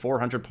gap at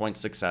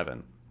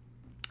 400.67.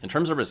 In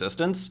terms of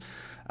resistance,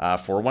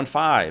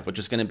 415, which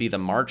is going to be the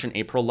March and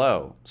April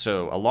low.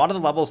 So a lot of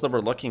the levels that we're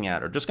looking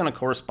at are just going to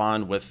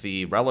correspond with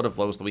the relative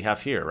lows that we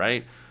have here,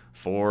 right?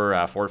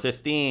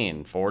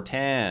 415,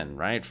 410,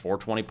 right?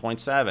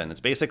 420.7. It's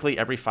basically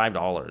every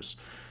 $5.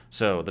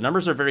 So the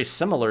numbers are very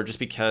similar just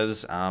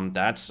because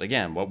that's,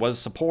 again, what was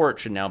support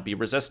should now be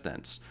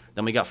resistance.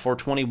 Then we got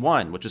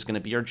 421, which is going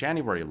to be our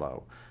January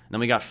low. And then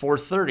we got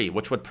 430,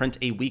 which would print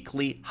a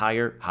weekly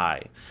higher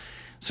high.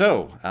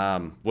 So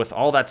with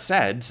all that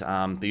said,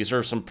 these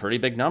are some pretty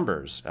big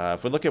numbers.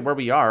 If we look at where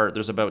we are,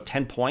 there's about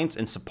 10 points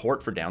in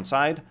support for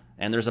downside,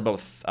 and there's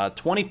about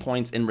 20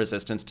 points in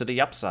resistance to the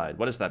upside.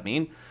 What does that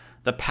mean?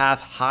 The path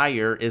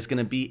higher is going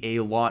to be a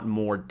lot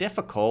more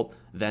difficult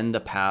than the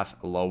path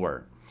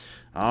lower.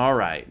 All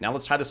right, now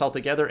let's tie this all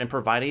together and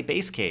provide a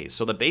base case.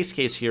 So the base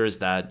case here is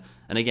that,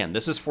 and again,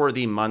 this is for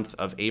the month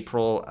of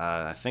April.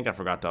 I think I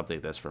forgot to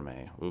update this for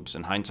May. Oops,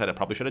 in hindsight, I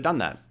probably should have done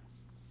that.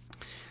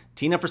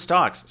 Tina for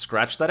stocks,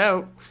 scratch that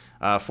out.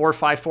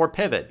 454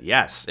 pivot.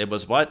 Yes, it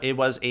was what? It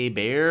was a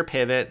bear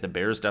pivot. The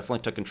bears definitely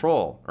took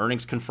control.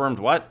 Earnings confirmed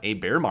what? A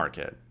bear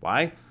market.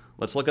 Why?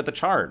 Let's look at the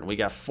chart. We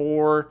got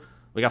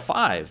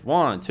five.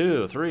 1,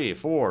 2, 3,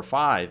 4,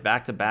 5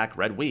 back-to-back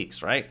red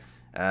weeks, right?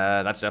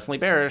 That's definitely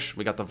bearish.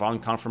 We got the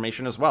volume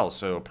confirmation as well.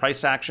 So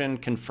price action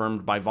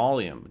confirmed by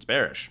volume. It's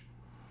bearish.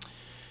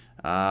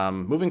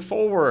 Moving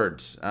forward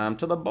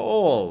to the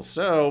bulls.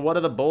 So what do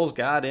the bulls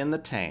got in the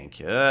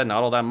tank? Not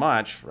all that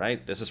much,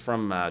 right? This is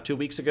from 2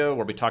 weeks ago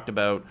where we talked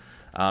about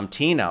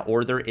Tina,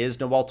 or there is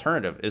no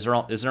alternative. Is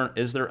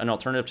there an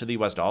alternative to the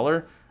US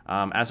dollar?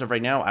 As of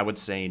right now, I would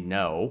say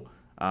no.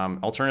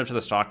 Alternative to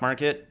the stock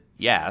market?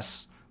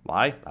 Yes.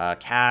 Why?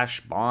 Cash,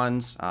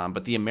 bonds,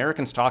 but the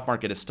American stock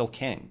market is still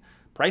king.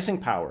 Pricing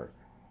power.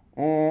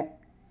 I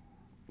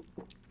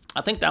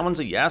think that one's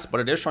a yes,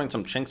 but it is showing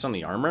some chinks on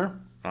the armor.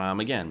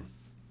 Again,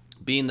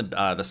 being the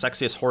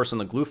sexiest horse in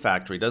the glue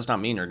factory does not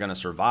mean you're going to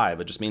survive.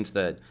 It just means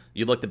that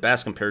you look the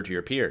best compared to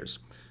your peers.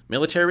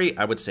 Military,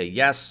 I would say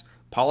yes.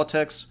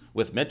 Politics,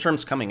 with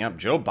midterms coming up,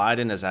 Joe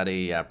Biden is at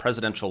a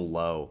presidential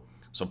low.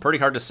 So pretty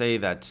hard to say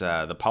that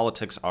the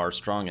politics are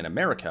strong in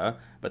America,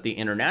 but the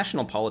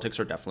international politics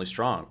are definitely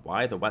strong.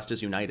 Why? The West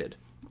is united.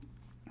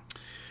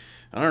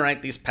 All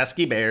right, these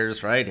pesky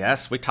bears, right?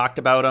 Yes, we talked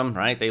about them,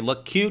 right? They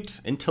look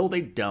cute until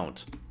they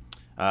don't.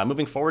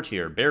 Moving forward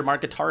here, bear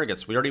market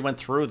targets. We already went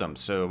through them.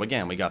 So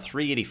again, we got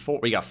 384,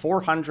 we got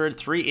 400,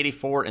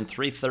 384, and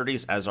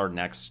 330s as our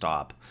next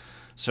stop.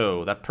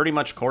 So that pretty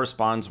much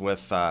corresponds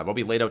with what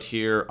we laid out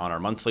here on our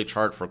monthly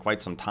chart for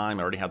quite some time.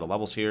 I already have the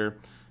levels here.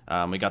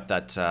 We got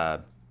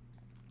that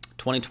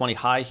 2020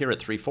 high here at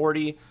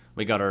 340.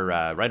 We got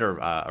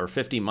our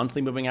 50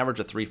 monthly moving average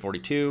at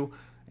 342,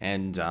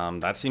 and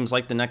that seems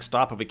like the next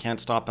stop if we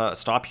can't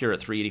stop here at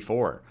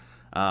 384.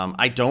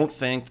 I don't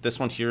think this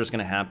one here is going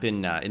to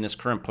happen in this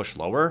current push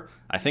lower.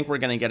 I think we're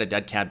going to get a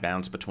dead cat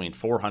bounce between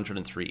 400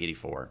 and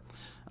 384.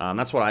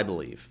 That's what I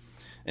believe.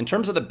 In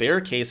terms of the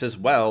bear case as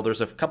well, there's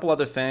a couple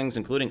other things,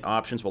 including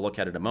options we'll look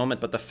at in a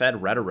moment, but the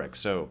Fed rhetoric.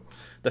 So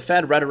the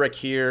Fed rhetoric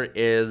here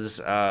is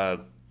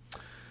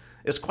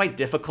quite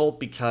difficult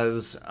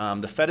because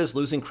the Fed is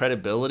losing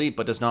credibility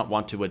but does not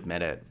want to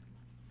admit it.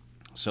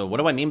 So what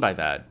do I mean by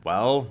that?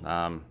 Well,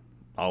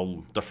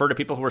 I'll defer to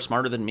people who are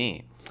smarter than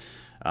me.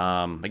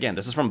 Again,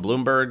 this is from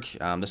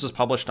Bloomberg. This was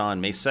published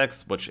on May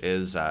 6th, which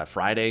is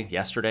Friday,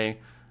 yesterday.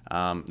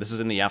 This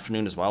is in the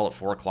afternoon as well at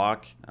 4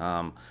 o'clock.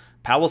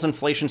 Powell's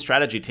inflation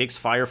strategy takes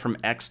fire from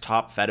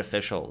ex-top Fed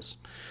officials.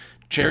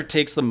 Chair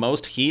takes the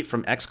most heat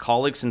from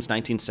ex-colleagues since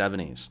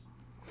 1970s.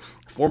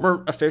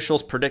 Former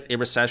officials predict a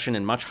recession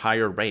and much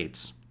higher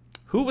rates.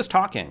 Who was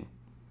talking?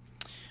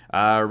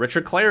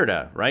 Richard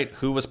Clarida, right?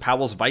 Who was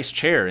Powell's vice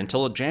chair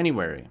until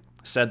January,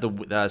 said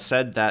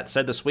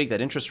this week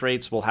that interest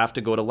rates will have to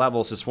go to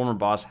levels his former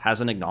boss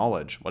hasn't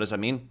acknowledged. What does that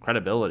mean?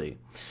 Credibility.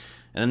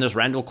 And then there's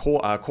Randy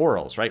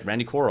Quarles, right?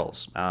 Randy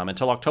Quarles.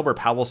 Until October,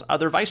 Powell's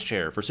other vice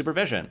chair for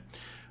supervision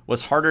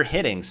was harder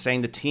hitting,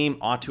 saying the team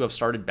ought to have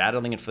started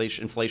battling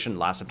inflation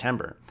last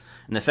September.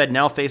 And the Fed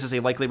now faces a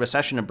likely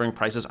recession and bring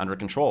prices under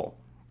control.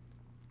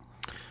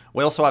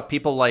 We also have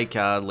people like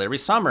Larry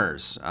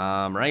Summers,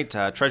 right?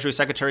 Treasury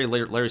Secretary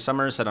Larry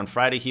Summers said on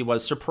Friday he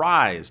was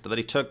surprised that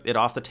he took it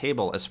off the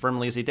table as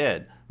firmly as he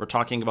did. We're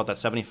talking about that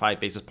 75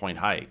 basis point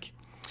hike.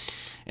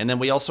 And then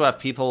we also have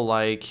people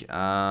like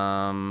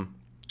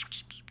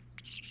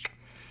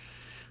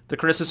the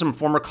criticism of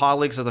former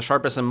colleagues is the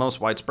sharpest and most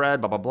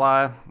widespread, blah, blah,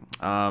 blah.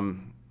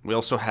 We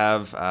also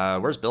have,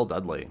 where's Bill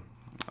Dudley?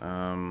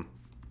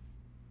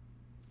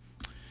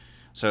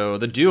 So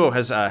the duo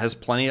has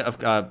plenty of,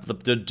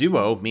 the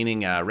duo,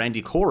 meaning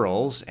Randy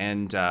Quarles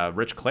and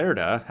Rich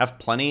Clarida, have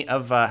plenty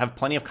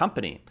of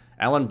company.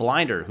 Alan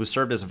Blinder, who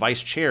served as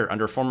vice chair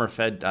under former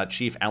Fed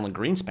chief Alan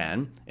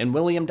Greenspan, and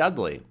William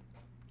Dudley,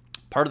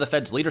 part of the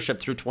Fed's leadership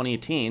through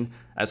 2018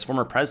 as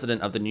former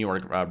president of the New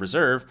York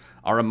Reserve,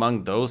 are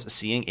among those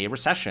seeing a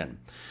recession.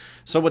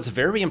 So what's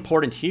very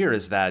important here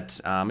is that,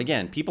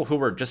 again, people who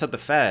were just at the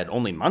Fed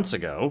only months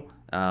ago,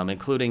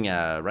 including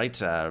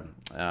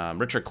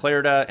Richard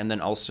Clarida and then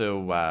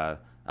also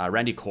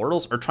Randy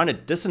Quarles, are trying to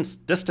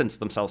distance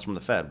themselves from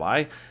the Fed.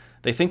 Why?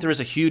 They think there is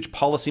a huge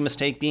policy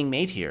mistake being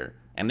made here,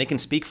 and they can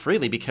speak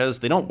freely because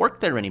they don't work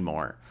there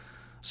anymore.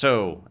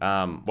 So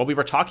what we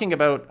were talking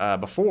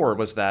about before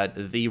was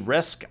that the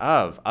risk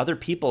of other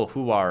people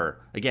who are,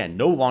 again,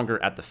 no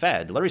longer at the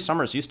Fed. Larry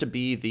Summers used to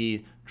be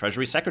the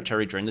Treasury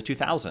Secretary during the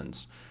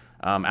 2000s.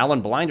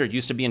 Alan Blinder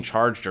used to be in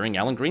charge during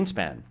Alan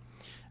Greenspan.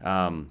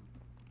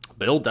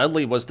 Bill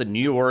Dudley was the New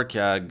York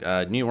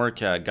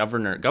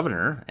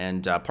governor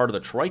and part of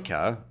the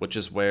Troika, which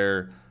is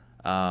where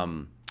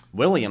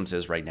Williams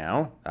is right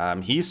now.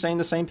 He's saying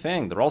the same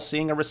thing. They're all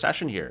seeing a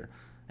recession here.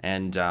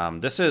 And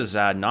this is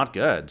not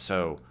good.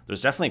 So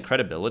there's definitely a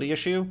credibility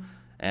issue.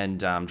 And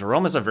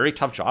Jerome has a very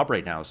tough job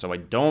right now. So I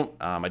don't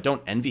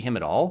envy him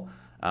at all.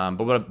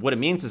 But what it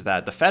means is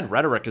that the Fed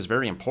rhetoric is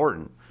very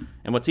important.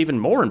 And what's even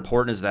more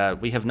important is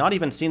that we have not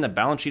even seen the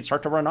balance sheet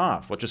start to run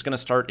off, which is going to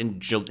start in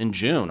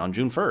June, on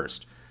June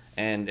 1st.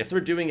 And if they're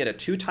doing it at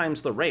 2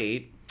 times the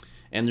rate,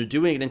 and they're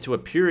doing it into a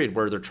period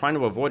where they're trying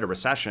to avoid a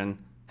recession,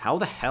 how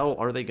the hell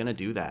are they going to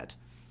do that?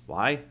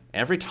 Why?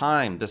 Every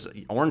time this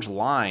orange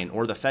line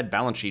or the Fed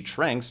balance sheet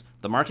shrinks,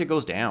 the market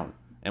goes down.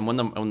 And when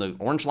the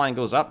orange line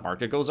goes up,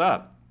 market goes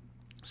up.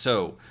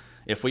 So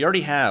if we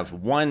already have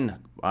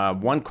one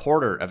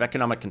quarter of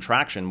economic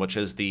contraction, which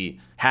is the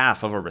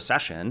half of a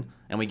recession,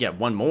 and we get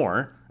one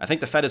more, I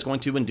think the Fed is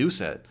going to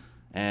induce it.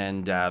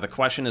 And the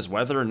question is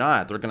whether or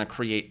not they're going to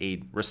create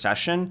a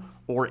recession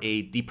or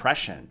a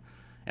depression.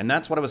 And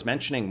that's what I was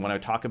mentioning when I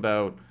talk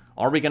about,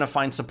 are we going to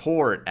find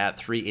support at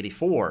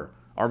 384?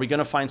 Are we going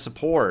to find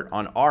support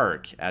on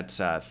ARK at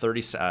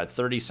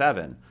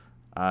 37,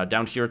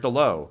 down here at the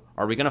low?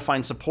 Are we going to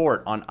find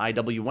support on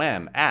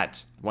IWM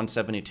at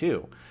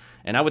 172?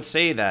 And I would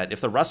say that if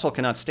the Russell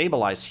cannot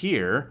stabilize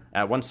here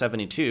at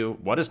 172,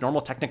 what does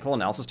normal technical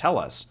analysis tell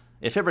us?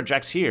 If it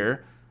rejects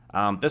here,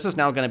 this is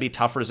now going to be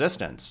tough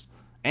resistance.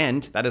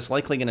 And that is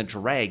likely going to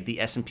drag the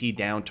S&P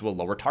down to a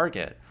lower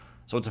target.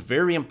 So it's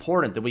very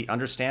important that we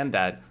understand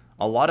that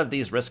a lot of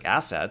these risk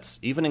assets,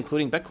 even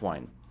including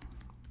Bitcoin,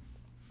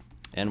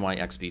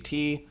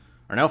 NYXBT,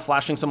 are now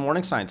flashing some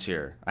warning signs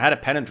here. I had a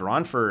pennant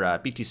drawn for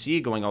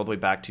BTC going all the way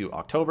back to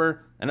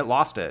October, and it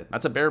lost it.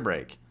 That's a bear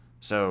break.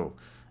 So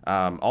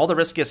all the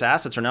riskiest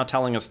assets are now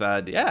telling us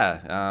that,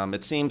 yeah,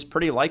 it seems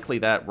pretty likely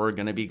that we're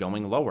going to be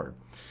going lower.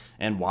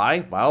 And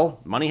why? Well,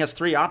 money has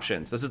 3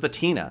 options. This is the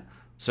TINA.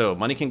 So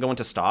money can go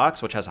into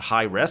stocks, which has a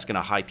high risk and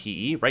a high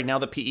PE. Right now,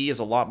 the PE is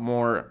a lot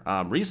more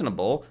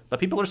reasonable, but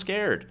people are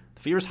scared.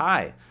 The fear is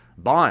high.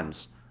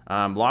 Bonds.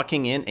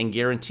 Locking in and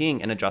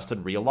guaranteeing an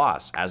adjusted real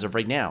loss as of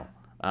right now.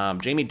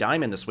 Jamie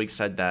Dimon this week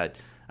said that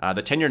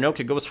the 10-year note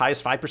could go as high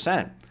as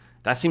 5%.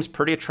 That seems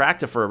pretty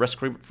attractive for a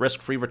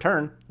risk-free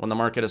return when the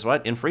market is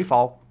what? In free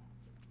fall.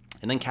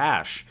 And then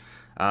cash.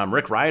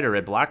 Rick Ryder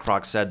at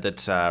BlackRock said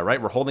that,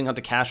 right, we're holding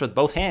onto cash with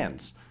both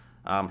hands.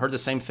 Heard the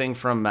same thing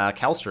from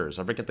CalSTRS.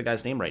 I forget the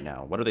guy's name right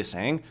now. What are they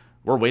saying?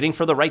 We're waiting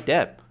for the right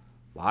dip.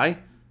 Why?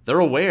 They're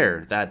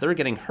aware that they're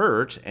getting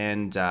hurt,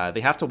 and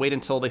they have to wait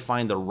until they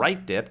find the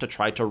right dip to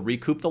try to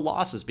recoup the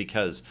losses,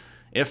 because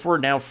if we're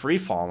now free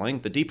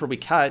falling, the deeper we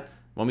cut,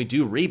 when we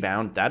do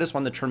rebound, that is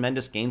when the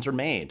tremendous gains are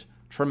made.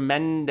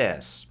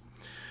 Tremendous.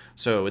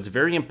 So it's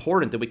very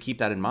important that we keep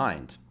that in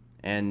mind.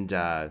 And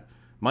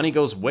money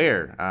goes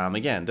where?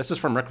 Again, this is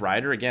from Rick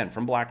Ryder, again,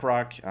 from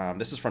BlackRock.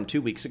 This is from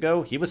 2 weeks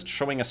ago. He was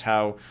showing us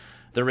how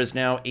there is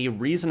now a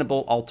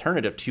reasonable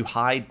alternative to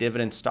high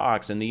dividend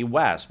stocks in the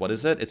U.S. What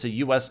is it? It's a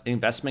U.S.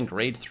 investment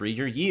grade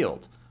 3-year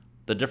yield.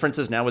 The difference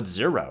is now it's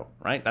 0,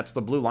 right? That's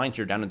the blue line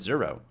here down at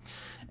 0.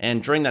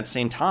 And during that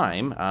same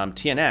time,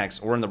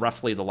 TNX, or in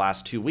roughly the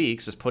last 2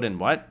 weeks, has put in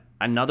what?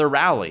 Another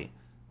rally.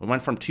 We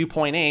went from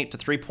 2.8 to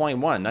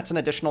 3.1. That's an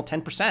additional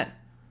 10%.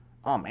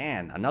 Oh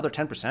man, another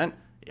 10%?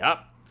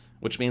 Yep.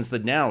 Which means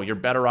that now you're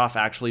better off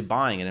actually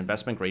buying an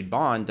investment grade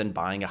bond than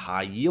buying a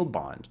high yield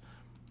bond.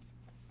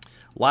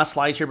 Last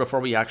slide here before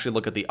we actually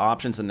look at the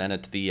options and then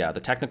at the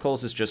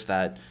technicals is just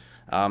that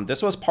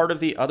this was part of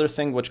the other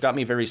thing which got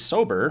me very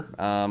sober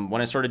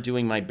when I started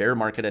doing my bear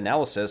market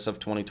analysis of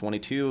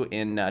 2022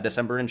 in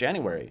December and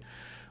January.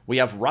 We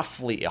have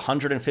roughly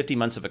 150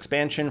 months of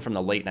expansion from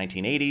the late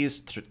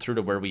 1980s through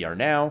to where we are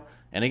now.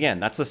 And again,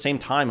 that's the same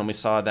time when we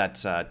saw that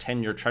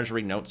 10-year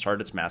Treasury note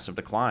start its massive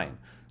decline.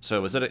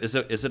 So is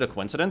it a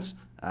coincidence?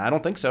 I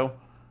don't think so.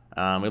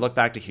 We look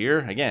back to here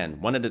again.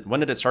 When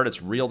did it start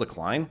its real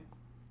decline?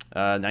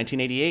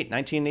 1988,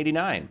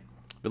 1989.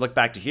 We look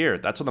back to here.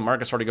 That's when the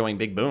market started going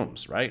big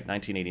booms, right?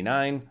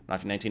 1989,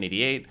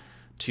 1988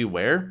 to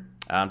where?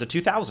 To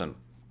 2000.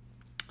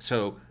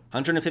 So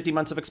 150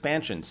 months of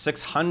expansion,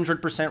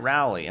 600%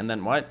 rally, and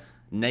then what?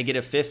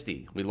 Negative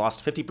 50. We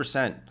lost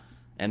 50%.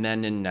 And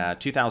then in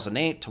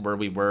 2008 to where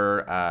we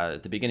were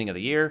at the beginning of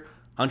the year,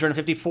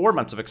 154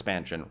 months of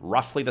expansion,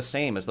 roughly the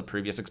same as the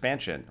previous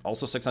expansion,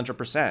 also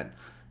 600%.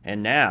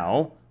 And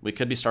now we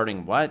could be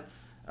starting what?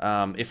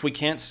 If we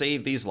can't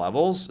save these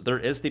levels, there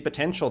is the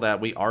potential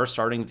that we are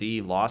starting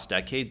the lost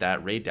decade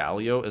that Ray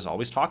Dalio has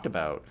always talked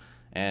about.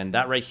 And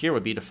that right here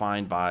would be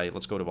defined by,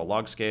 let's go to a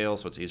log scale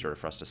so it's easier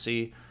for us to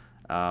see.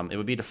 It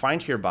would be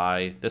defined here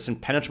by this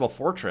impenetrable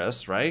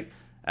fortress, right,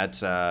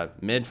 at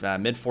mid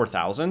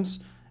 4000s.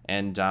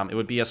 And it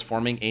would be us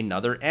forming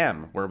another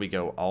M where we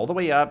go all the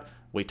way up,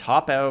 we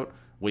top out,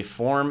 we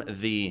form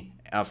the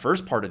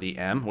first part of the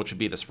M, which would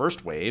be this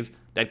first wave,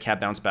 dead cat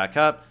bounce back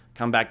up,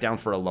 come back down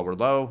for a lower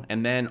low,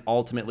 and then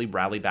ultimately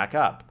rally back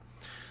up.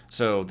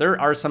 So there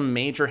are some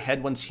major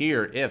headwinds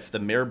here if the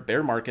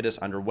bear market is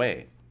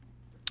underway.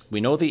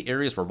 We know the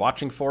areas we're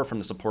watching for from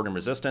the support and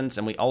resistance,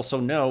 and we also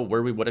know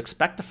where we would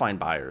expect to find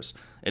buyers.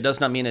 It does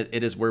not mean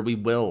it is where we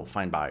will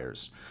find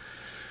buyers.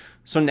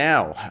 So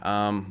now,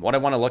 what I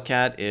want to look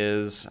at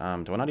is, do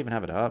I not even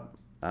have it up?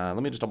 Let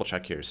me just double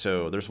check here.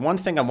 So there's one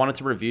thing I wanted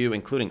to review,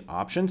 including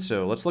options.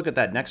 So let's look at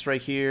that next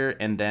right here.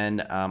 And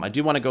then I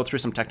do want to go through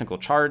some technical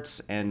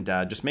charts and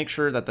just make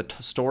sure that the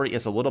story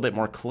is a little bit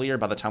more clear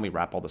by the time we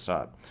wrap all this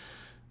up.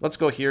 Let's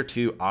go here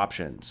to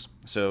options.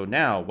 So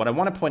now what I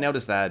want to point out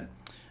is that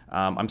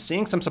I'm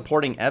seeing some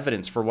supporting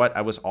evidence for what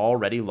I was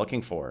already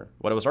looking for.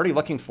 What I was already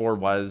looking for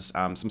was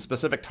some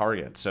specific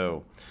targets.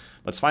 So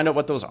let's find out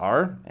what those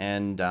are.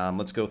 And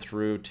let's go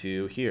through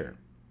to here.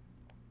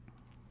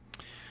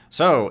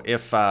 So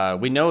if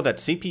we know that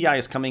CPI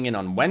is coming in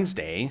on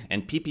Wednesday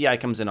and PPI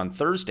comes in on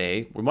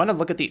Thursday, we want to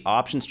look at the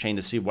options chain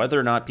to see whether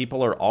or not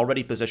people are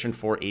already positioned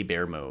for a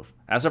bear move.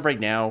 As of right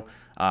now,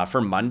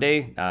 for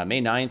Monday,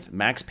 May 9th,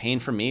 max pain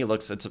for me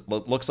looks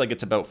like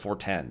it's about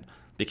 410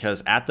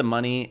 because at the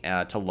money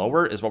to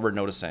lower is what we're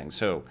noticing.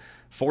 So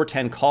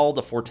 410 call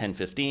to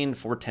 410.15,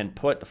 410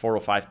 put to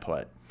 405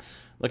 put.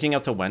 Looking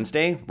out to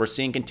Wednesday, we're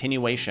seeing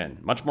continuation,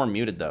 much more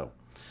muted though.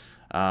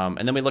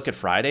 And then we look at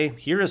Friday.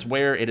 Here is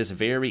where it is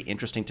very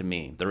interesting to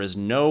me. There is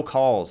no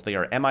calls. They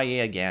are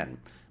MIA again.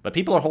 But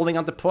people are holding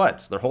on to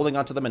puts. They're holding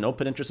on to them in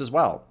open interest as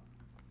well.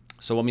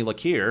 So when we look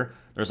here,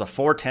 there's a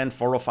 410,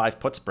 405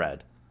 put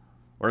spread.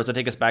 Where does it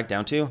take us back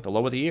down to? The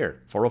low of the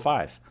year,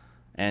 405.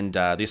 And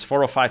these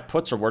 405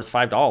 puts are worth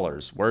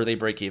 $5. Where do they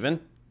break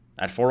even?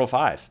 At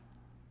 405.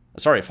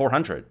 Sorry,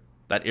 400.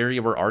 That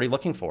area we're already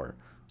looking for.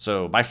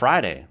 So by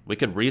Friday, we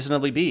could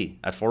reasonably be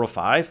at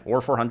 405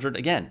 or 400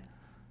 again.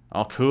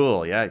 Oh,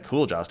 cool. Yeah,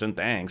 cool, Justin.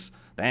 Thanks.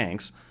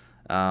 Thanks.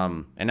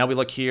 And now we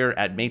look here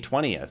at May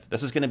 20th.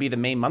 This is going to be the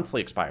May monthly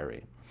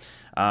expiry.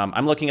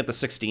 I'm looking at the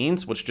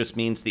 16s, which just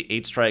means the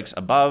 8 strikes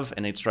above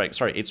and 8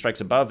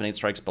 strikes above and 8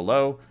 strikes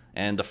below.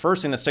 And the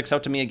first thing that sticks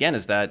out to me again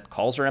is that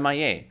calls are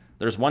MIA.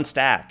 There's one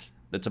stack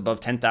that's above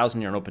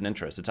 10,000 in open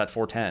interest. It's at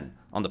 410.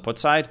 On the put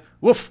side,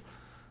 woof.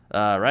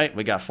 Right,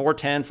 we got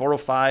 410,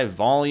 405,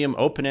 volume,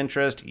 open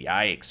interest.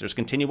 Yikes, there's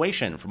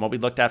continuation from what we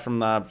looked at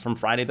from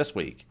Friday this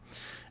week.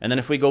 And then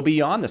if we go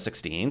beyond the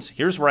 16s,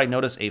 here's where I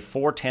notice a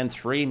 410,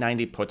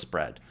 390 put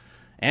spread.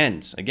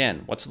 And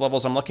again, what's the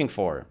levels I'm looking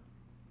for?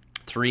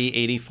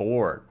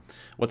 384.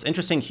 What's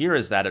interesting here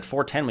is that at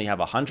 410, we have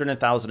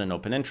 100,000 in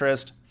open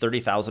interest,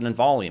 30,000 in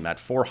volume. At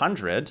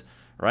 400,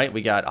 right,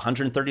 we got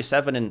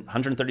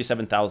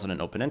 137,000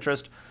 in open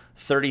interest,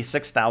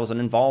 36,000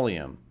 in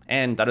volume.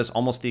 And that is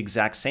almost the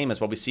exact same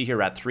as what we see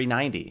here at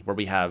 390, where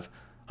we have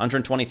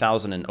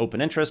 120,000 in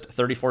open interest,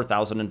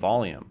 34,000 in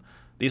volume.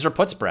 These are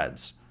put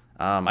spreads.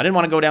 I didn't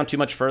want to go down too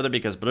much further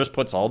because there's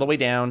puts all the way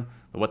down.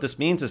 But what this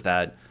means is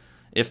that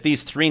if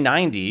these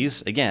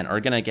 390s, again, are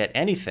going to get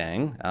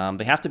anything,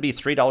 they have to be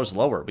 $3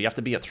 lower. We have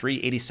to be at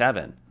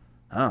 387.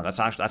 Oh,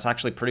 that's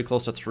actually pretty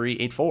close to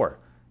 384.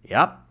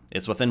 Yep,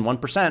 it's within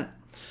 1%.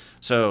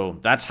 So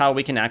that's how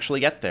we can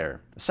actually get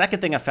there. The second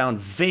thing I found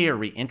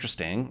very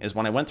interesting is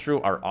when I went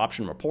through our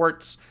option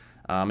reports,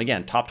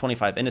 again, top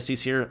 25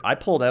 indices here, I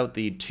pulled out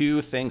the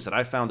two things that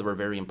I found that were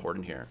very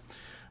important here.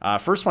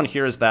 First one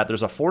here is that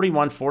there's a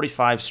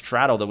 41.45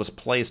 straddle that was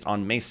placed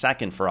on May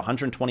 2nd for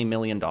 $120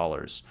 million.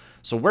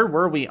 So where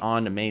were we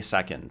on May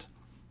 2nd?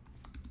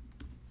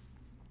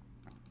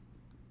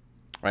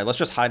 All right, let's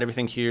just hide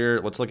everything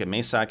here. Let's look at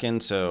May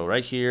 2nd. So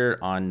right here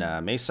on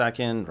May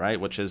 2nd, right,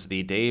 which is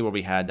the day where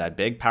we had that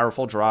big,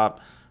 powerful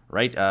drop,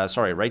 right,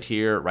 right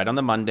here, right on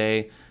the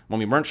Monday, when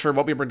we weren't sure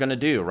what we were going to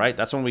do, right?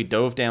 That's when we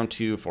dove down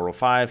to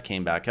 405,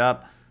 came back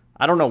up.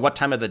 I don't know what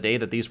time of the day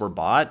that these were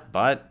bought,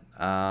 but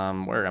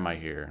where am I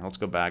here? Let's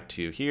go back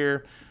to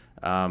here.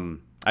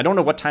 I don't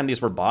know what time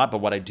these were bought, but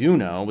what I do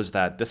know is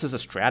that this is a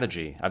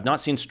strategy. I've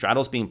not seen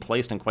straddles being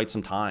placed in quite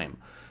some time.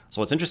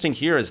 So what's interesting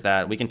here is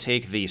that we can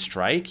take the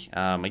strike,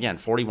 again,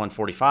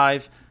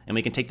 41.45, and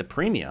we can take the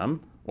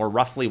premium, or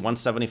roughly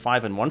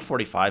 175 and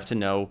 145, to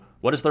know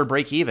what is their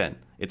break even.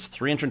 It's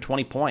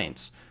 320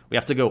 points. We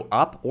have to go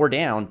up or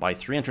down by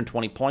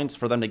 320 points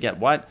for them to get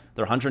what?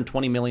 Their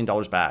 $120 million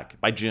back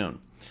by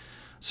June.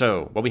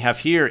 So what we have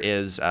here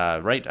is,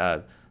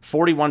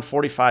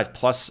 41.45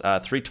 plus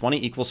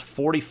 320 equals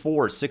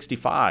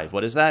 44.65.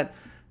 What is that?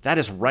 That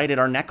is right at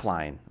our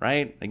neckline,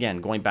 right?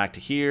 Again, going back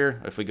to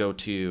here, if we go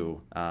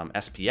to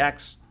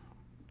SPX,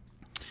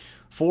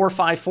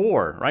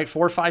 454, right?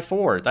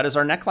 454. That is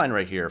our neckline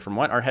right here from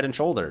what? Our head and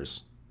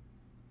shoulders.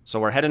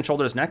 So our head and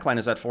shoulders neckline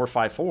is at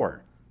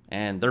 454.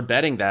 And they're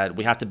betting that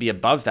we have to be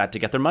above that to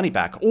get their money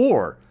back.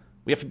 Or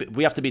we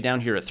have to be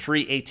down here at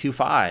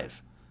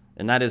 3825.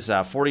 And that is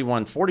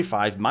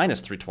 41.45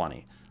 minus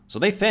 320. So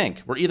they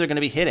think we're either going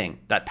to be hitting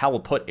that Powell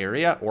put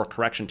area or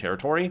correction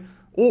territory,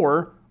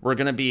 or we're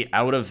going to be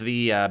out of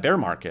the bear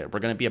market. We're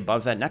going to be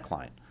above that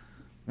neckline.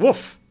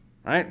 Woof,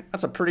 right?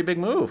 That's a pretty big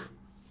move.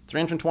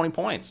 320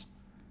 points.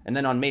 And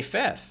then on May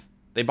 5th,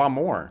 they bought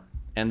more.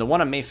 And the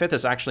one on May 5th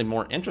is actually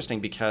more interesting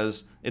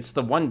because it's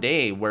the one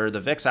day where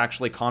the VIX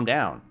actually calmed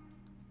down,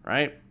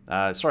 right?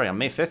 Sorry, on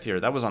May 5th here,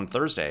 that was on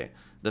Thursday.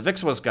 The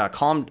VIX got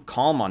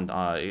calm on,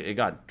 it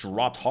got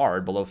dropped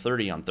hard below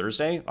 30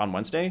 on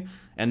Wednesday.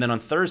 And then on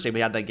Thursday, we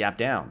had that gap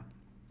down.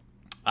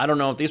 I don't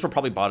know, these were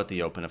probably bought at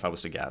the open if I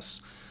was to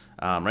guess.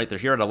 Right, they're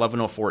here at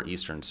 11:04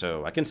 Eastern,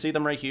 so I can see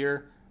them right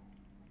here.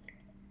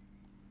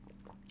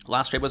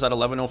 Last trade was at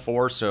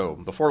 11:04, so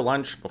before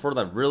lunch, before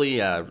that really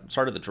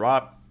started the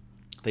drop,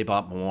 they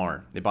bought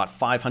more. They bought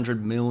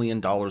 $500 million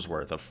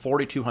worth of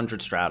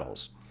 4,200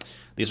 straddles.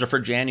 These are for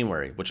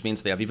January, which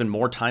means they have even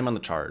more time on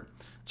the chart.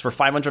 It's for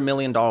 $500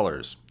 million.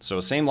 So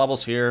same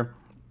levels here.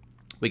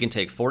 We can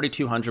take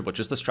 4,200, which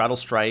is the straddle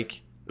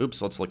strike.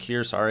 Oops, let's look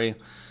here, sorry.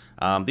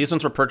 These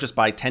ones were purchased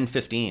by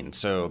 10:15.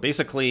 So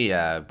basically,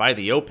 by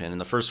the open, in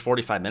the first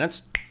 45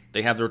 minutes,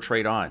 they have their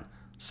trade on.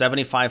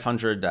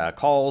 7,500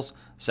 calls,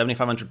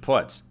 7,500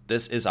 puts.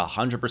 This is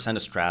 100% a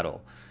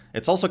straddle.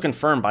 It's also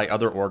confirmed by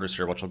other orders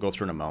here, which I'll go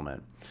through in a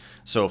moment.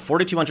 So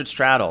 4,200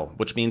 straddle,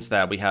 which means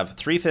that we have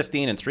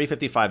 315 and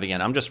 355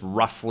 again. I'm just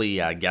roughly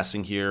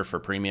guessing here for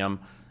premium.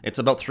 It's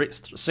about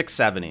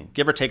 670,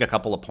 give or take a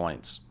couple of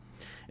points.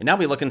 And now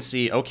we look and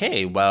see,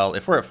 okay, well,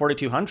 if we're at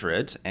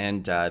 4,200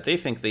 and they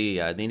think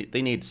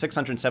they need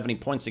 670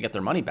 points to get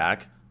their money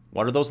back,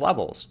 what are those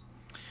levels?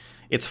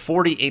 It's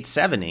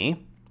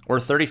 4,870 or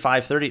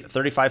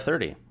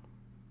 3,530.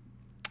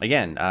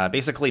 Again,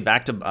 basically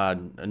back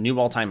to new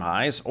all-time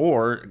highs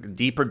or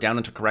deeper down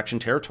into correction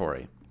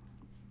territory.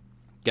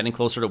 Getting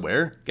closer to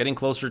where? Getting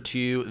closer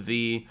to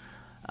the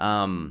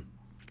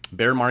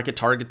bear market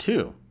target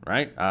 2,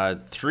 right?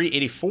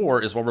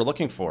 384 is what we're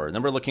looking for. And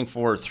then we're looking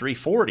for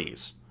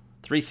 340s,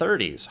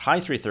 330s, high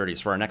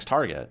 330s for our next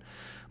target.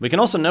 We can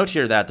also note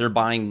here that they're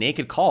buying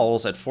naked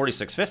calls at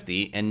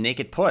 46.50 and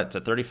naked puts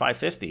at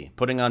 35.50,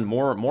 putting on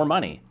more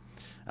money.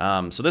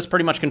 So this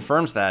pretty much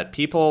confirms that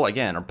people,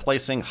 again, are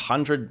placing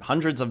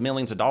hundreds of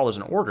millions of dollars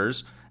in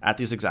orders at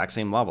these exact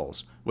same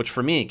levels, which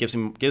for me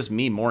gives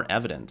me more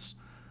evidence.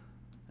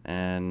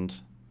 And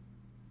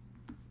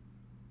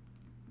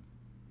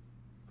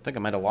I think I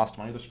might have lost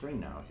my other screen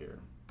now here.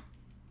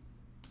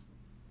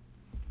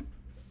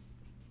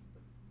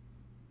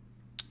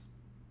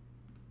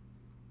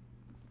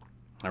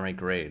 All right,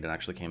 great. It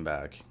actually came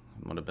back.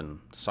 It would have been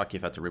sucky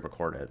if I had to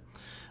re-record it.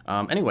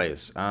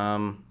 Anyways, do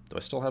I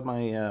still have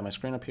my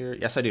screen up here?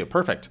 Yes, I do.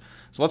 Perfect.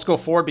 So let's go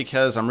forward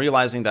because I'm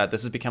realizing that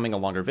this is becoming a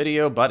longer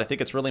video, but I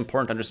think it's really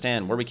important to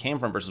understand where we came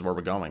from versus where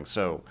we're going.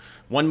 So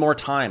one more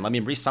time, let me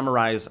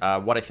re-summarize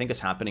what I think is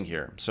happening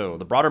here. So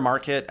the broader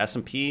market,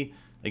 S&P,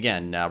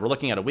 again, we're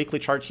looking at a weekly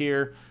chart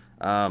here.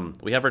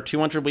 We have our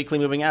 200 weekly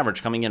moving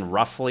average coming in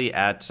roughly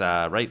at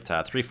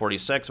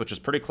 346, which is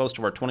pretty close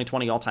to our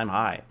 2020 all-time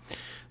high.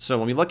 So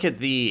when we look at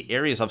the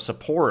areas of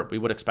support we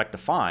would expect to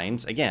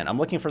find, again, I'm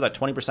looking for that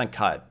 20%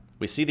 cut.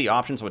 We see the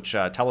options which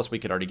tell us we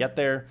could already get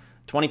there.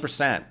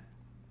 20%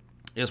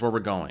 is where we're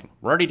going.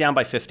 We're already down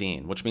by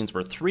 15, which means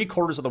we're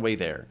 3/4 of the way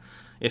there.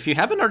 If you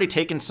haven't already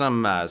taken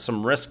some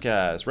risk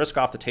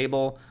off the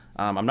table,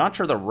 I'm not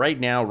sure that right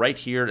now, right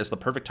here, is the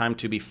perfect time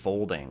to be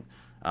folding.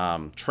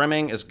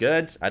 Trimming is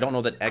good. I don't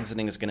know that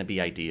exiting is going to be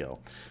ideal.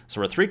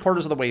 So we're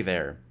 3/4 of the way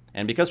there.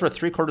 And because we're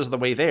 3/4 of the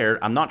way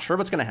there, I'm not sure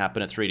what's going to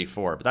happen at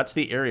 384, but that's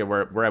the area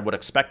where I would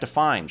expect to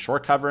find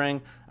short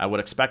covering. I would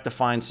expect to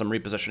find some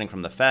repositioning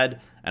from the Fed,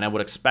 and I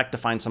would expect to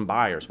find some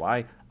buyers.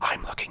 Why?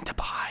 I'm looking to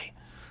buy.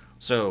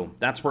 So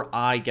that's where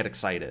I get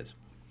excited.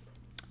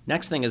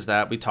 Next thing is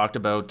that we talked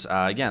about,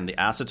 again, the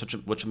assets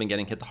which have been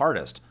getting hit the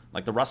hardest,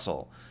 like the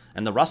Russell.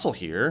 And the Russell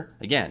here,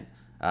 again,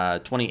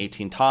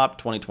 2018 top,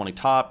 2020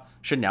 top,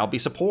 should now be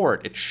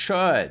support. It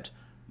should.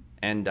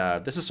 And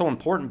this is so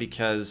important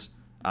because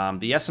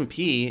the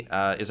S&P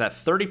is at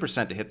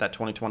 30% to hit that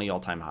 2020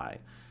 all-time high.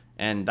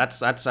 And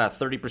that's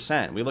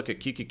 30%. We look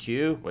at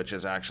QQQ, which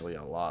is actually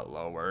a lot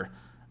lower.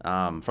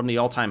 From the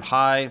all-time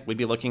high, we'd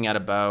be looking at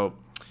about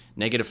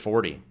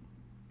 -40.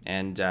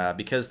 And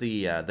because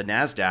the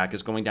NASDAQ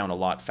is going down a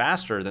lot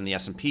faster than the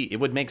S&P, it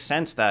would make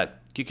sense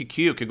that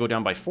QQQ could go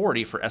down by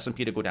 40 for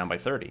S&P to go down by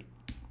 30.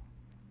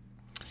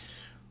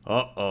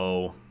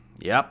 Uh-oh.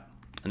 Yep.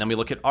 And then we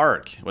look at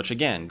ARK, which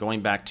again,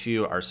 going back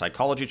to our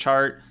psychology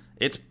chart,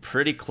 it's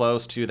pretty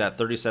close to that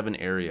 37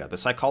 area. The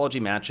psychology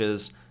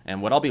matches,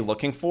 and what I'll be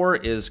looking for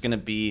is going to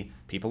be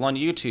people on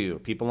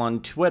YouTube, people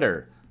on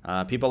Twitter,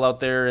 people out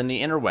there in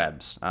the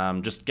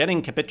interwebs, just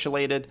getting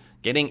capitulated,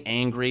 getting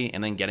angry,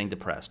 and then getting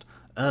depressed.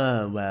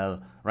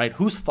 Well, right,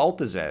 whose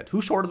fault is it?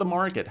 Who shorted the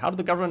market? How did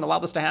the government allow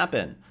this to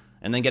happen?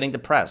 And then getting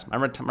depressed. My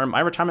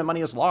retirement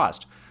money is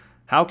lost.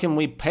 How can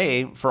we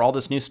pay for all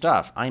this new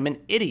stuff? I'm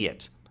an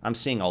idiot. I'm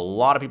seeing a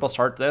lot of people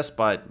start this,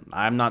 but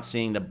I'm not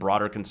seeing the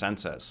broader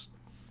consensus.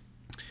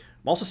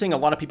 I'm also seeing a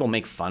lot of people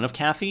make fun of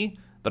Kathy,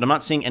 but I'm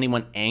not seeing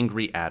anyone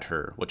angry at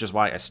her, which is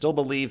why I still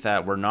believe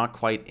that we're not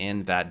quite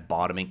in that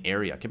bottoming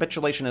area.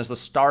 Capitulation is the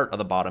start of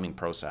the bottoming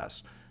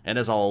process. It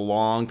is a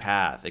long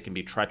path. It can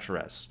be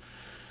treacherous.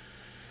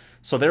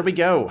 So there we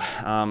go.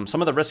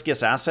 Some of the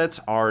riskiest assets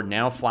are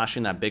now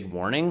flashing that big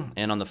warning.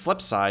 And on the flip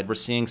side, we're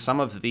seeing some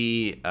of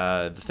the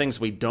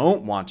things we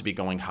don't want to be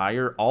going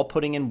higher, all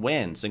putting in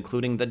wins,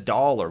 including the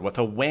dollar with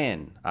a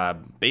win,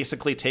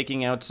 basically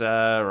taking out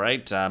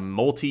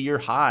multi-year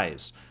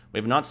highs. We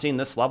have not seen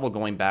this level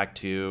going back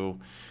to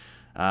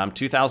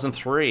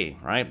 2003,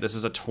 right? This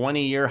is a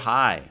 20-year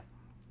high.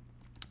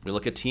 We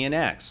look at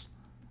TNX.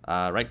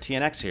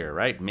 TNX here,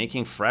 right?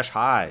 Making fresh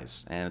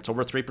highs, and it's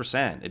over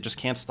 3%. It just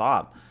can't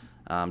stop.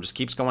 Just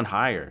keeps going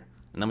higher.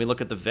 And then we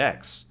look at the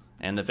VIX,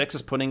 and the VIX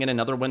is putting in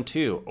another one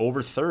too,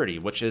 over 30,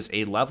 which is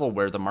a level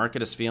where the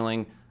market is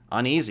feeling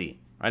uneasy,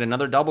 right?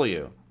 Another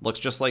W,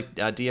 looks just like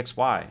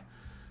DXY.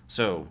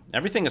 So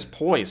everything is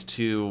poised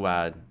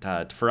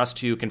for us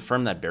to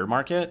confirm that bear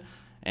market.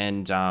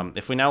 And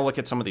if we now look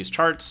at some of these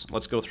charts,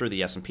 let's go through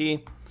the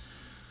S&P.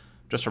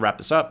 Just to wrap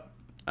this up,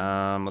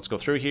 let's go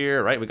through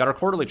here, right? We got our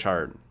quarterly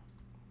chart.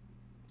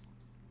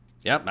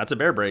 Yep, that's a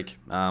bear break.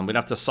 We'd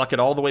have to suck it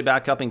all the way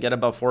back up and get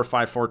above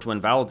 454 to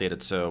invalidate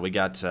it. So we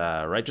got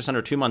just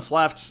under 2 months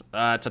left.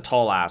 It's a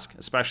tall ask,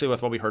 especially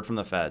with what we heard from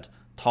the Fed.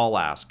 Tall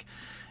ask.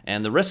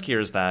 And the risk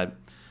here is that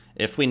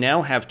if we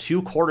now have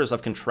 2 quarters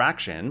of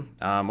contraction,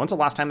 when's the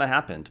last time that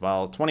happened?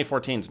 Well,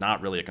 2014 is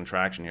not really a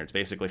contraction here. It's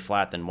basically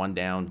flat, then one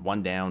down,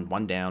 one down,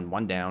 one down,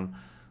 one down.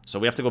 So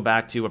we have to go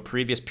back to a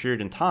previous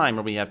period in time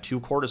where we have 2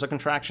 quarters of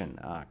contraction.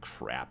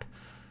 Crap,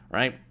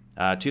 right?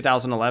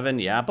 2011,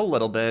 yep, a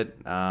little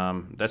bit.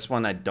 This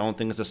one I don't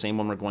think is the same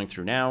one we're going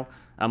through now.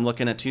 I'm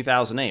looking at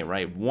 2008,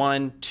 right?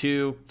 1,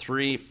 2,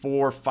 3,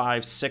 4,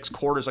 5, 6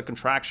 quarters of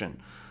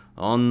contraction.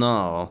 Oh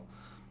no.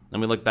 Then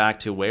we look back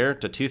to where?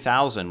 To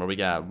 2000, where we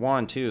got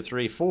 1, 2,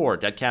 3, 4,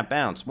 dead cat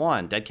bounce,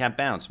 1, dead cat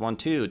bounce, 1,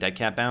 2, dead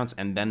cat bounce,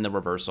 and then the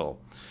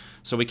reversal.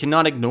 So we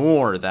cannot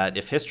ignore that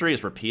if history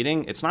is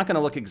repeating, it's not going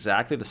to look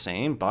exactly the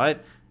same,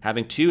 but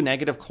having 2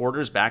 negative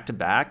quarters back to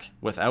back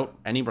without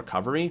any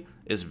recovery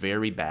is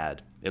very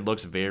bad. It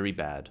looks very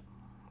bad.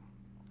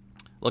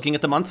 Looking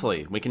at the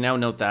monthly, we can now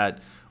note that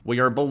we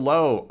are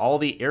below all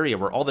the area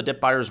where all the dip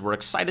buyers were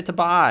excited to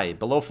buy,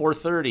 below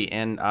 430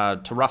 and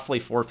to roughly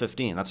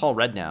 415. That's all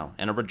red now,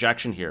 and a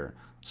rejection here.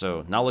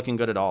 So not looking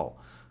good at all.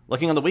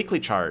 Looking on the weekly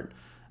chart,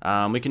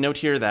 We can note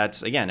here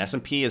that, again,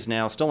 S&P is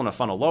now still in a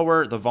funnel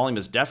lower. The volume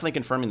is definitely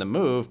confirming the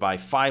move by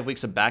 5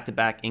 weeks of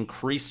back-to-back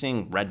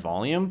increasing red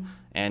volume,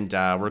 and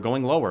we're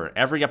going lower.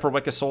 Every upper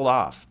wick is sold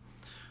off.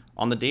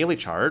 On the daily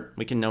chart,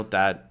 we can note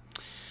that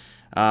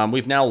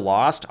we've now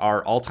lost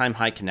our all-time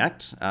high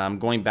connect,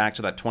 going back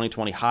to that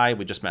 2020 high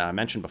we just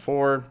mentioned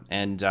before,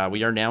 and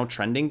we are now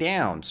trending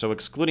down. So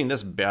excluding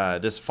this,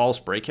 this false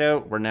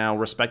breakout, we're now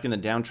respecting the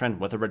downtrend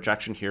with a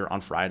rejection here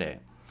on Friday.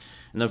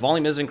 And the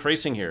volume is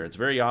increasing here. It's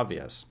very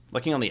obvious.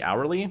 Looking on the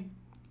hourly,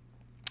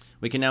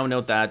 we can now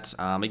note that,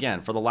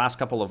 again, for the last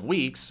couple of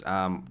weeks,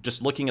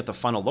 just looking at the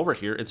funnel lower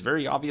here, it's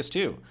very obvious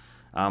too.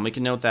 We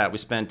can note that we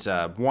spent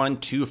 1,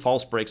 2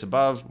 false breaks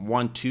above,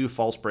 1, 2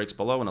 false breaks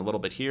below, and a little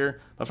bit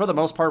here. But for the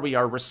most part, we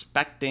are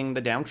respecting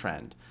the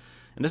downtrend.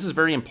 And this is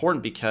very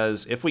important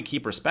because if we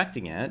keep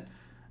respecting it,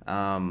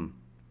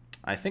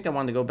 I think I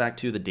wanted to go back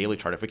to the daily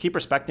chart. If we keep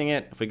respecting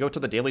it, if we go to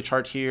the daily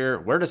chart here,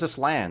 where does this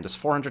land, this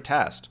 400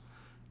 test?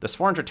 This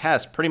 400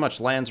 test pretty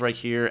much lands right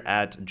here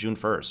at June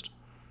 1st.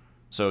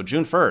 So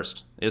June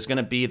 1st is going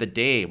to be the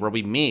day where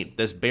we meet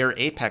this bear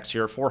apex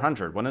here at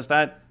 400. When is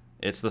that?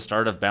 It's the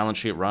start of balance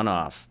sheet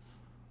runoff.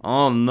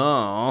 Oh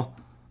no.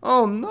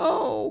 Oh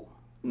no.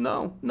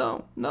 No,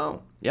 no,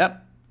 no.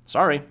 Yep.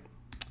 Sorry.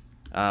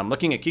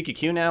 Looking at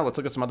QQQ now, let's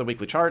look at some other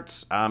weekly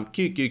charts.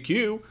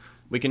 QQQ,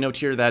 we can note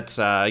here that,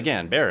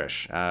 again,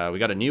 bearish. We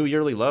got a new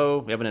yearly low.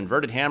 We have an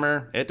inverted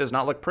hammer. It does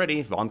not look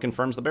pretty. Volume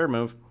confirms the bear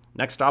move.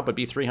 Next stop would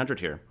be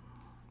 300 here.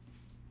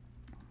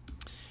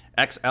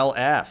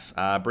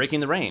 XLF,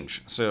 breaking the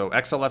range. So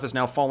XLF has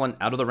now fallen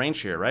out of the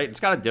range here, right? It's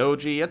got a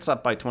doji. It's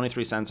up by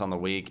 23 cents on the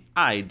week.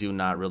 I do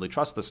not really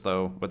trust this,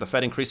 though. With the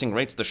Fed increasing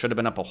rates, this should have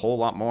been up a whole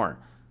lot more.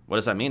 What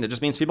does that mean? It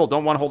just means people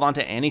don't want to hold on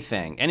to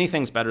anything.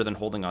 Anything's better than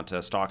holding on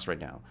to stocks right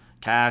now.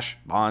 Cash,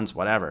 bonds,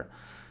 whatever.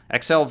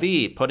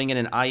 XLV, putting it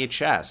in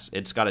IHS.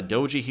 It's got a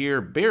doji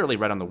here, barely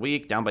right on the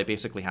week, down by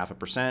basically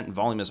 0.5%.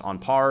 Volume is on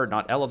par,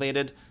 not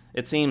elevated.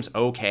 It seems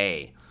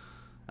okay.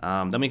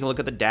 Then we can look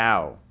at the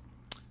Dow.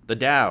 The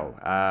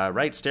Dow,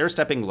 right,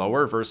 stair-stepping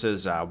lower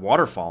versus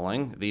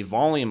waterfalling. The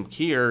volume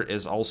here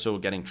is also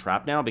getting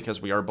trapped now because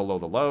we are below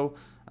the low.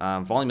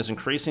 Volume is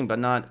increasing, but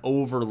not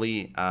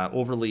overly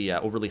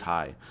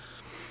high.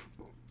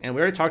 And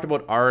we already talked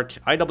about ARK,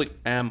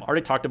 IWM,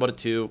 already talked about it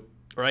too,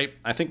 right?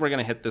 I think we're going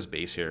to hit this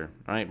base here,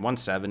 right?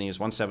 170s,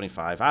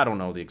 175. I don't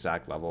know the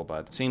exact level,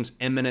 but it seems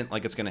imminent,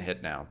 like it's going to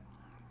hit now.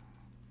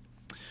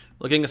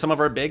 Looking at some of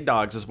our big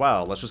dogs as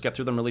well. Let's just get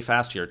through them really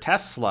fast here.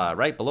 Tesla,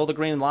 right below the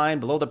green line,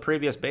 below the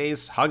previous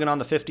base, hugging on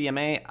the 50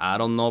 MA. I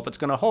don't know if it's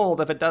going to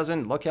hold. If it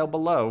doesn't, look how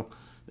below.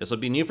 This would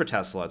be new for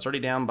Tesla. It's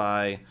already down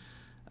by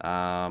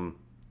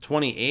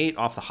 28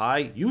 off the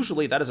high.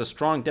 Usually that is a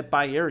strong dip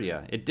buy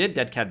area. It did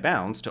dead cat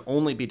bounce to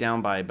only be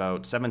down by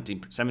about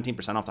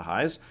 17% off the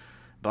highs,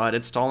 but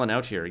it's stalling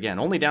out here. Again,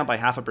 only down by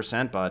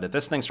 0.5%, but if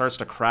this thing starts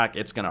to crack,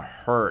 it's going to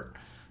hurt.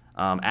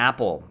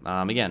 Apple,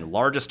 again,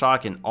 largest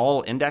stock in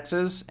all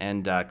indexes,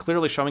 and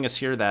clearly showing us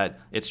here that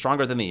it's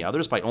stronger than the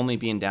others by only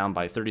being down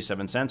by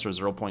 37 cents or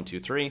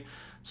 0.23.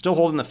 Still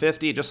holding the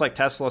 50, just like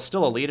Tesla,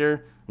 still a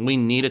leader. We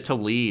need it to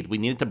lead. We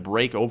need it to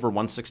break over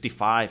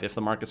 165 if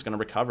the market's going to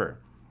recover.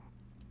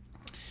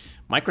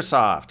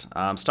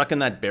 Microsoft, stuck in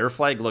that bear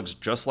flag, looks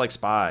just like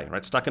SPY,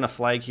 right? Stuck in a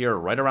flag here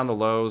right around the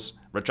lows,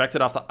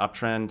 rejected off the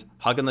uptrend,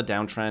 hugging the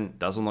downtrend,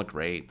 doesn't look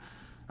great.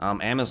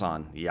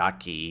 Amazon,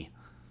 yucky.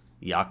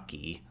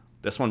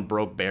 This one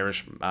broke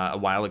bearish a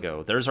while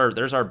ago. There's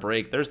our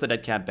break. There's the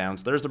dead cat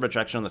bounce. There's the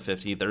rejection on the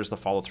 50. There's the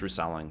follow through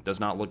selling. Does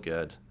not look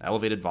good.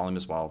 Elevated volume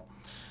as well.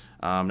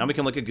 Now we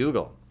can look at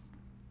Google.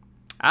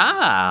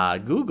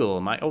 Google,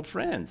 my old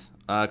friend.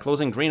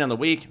 Closing green on the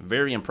week.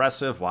 Very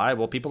impressive. Why?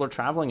 Well, people are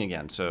traveling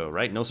again. So,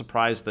 right, no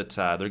surprise that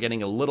they're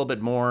getting a little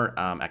bit more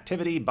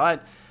activity,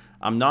 but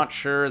I'm not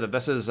sure that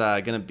this is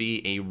going to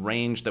be a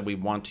range that we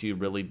want to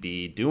really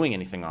be doing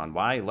anything on.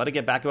 Why? Let it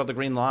get back above the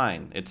green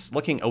line. It's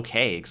looking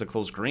okay because it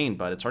closed green,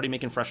 but it's already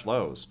making fresh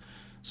lows.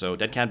 So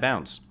dead cat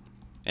bounce.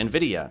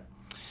 NVDA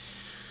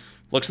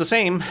looks the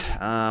same.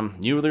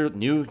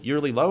 New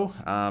yearly low,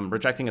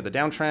 rejecting at the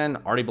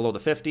downtrend, already below the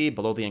 50,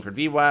 below the anchored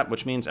VWAP,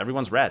 which means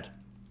everyone's red.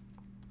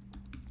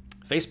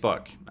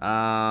 Facebook,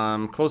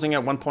 closing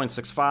at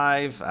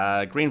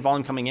 1.65, green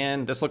volume coming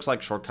in. This looks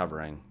like short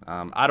covering.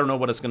 I don't know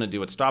what it's going to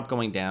do. It stopped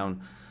going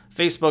down.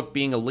 Facebook,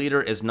 being a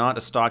leader, is not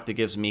a stock that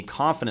gives me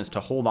confidence to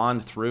hold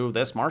on through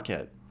this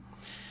market.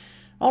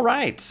 All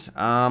right,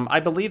 I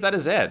believe that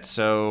is it.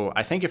 So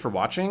I thank you for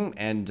watching,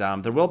 and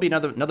there will be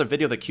another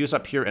video that queues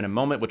up here in a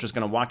moment, which is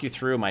going to walk you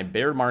through my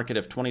bear market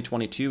of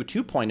 2022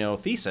 2.0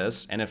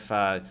 thesis. And if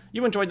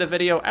you enjoyed the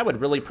video, I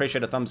would really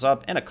appreciate a thumbs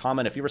up and a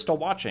comment if you were still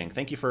watching.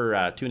 Thank you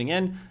for tuning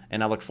in,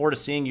 and I look forward to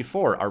seeing you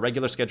for our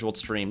regular scheduled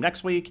stream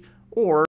next week or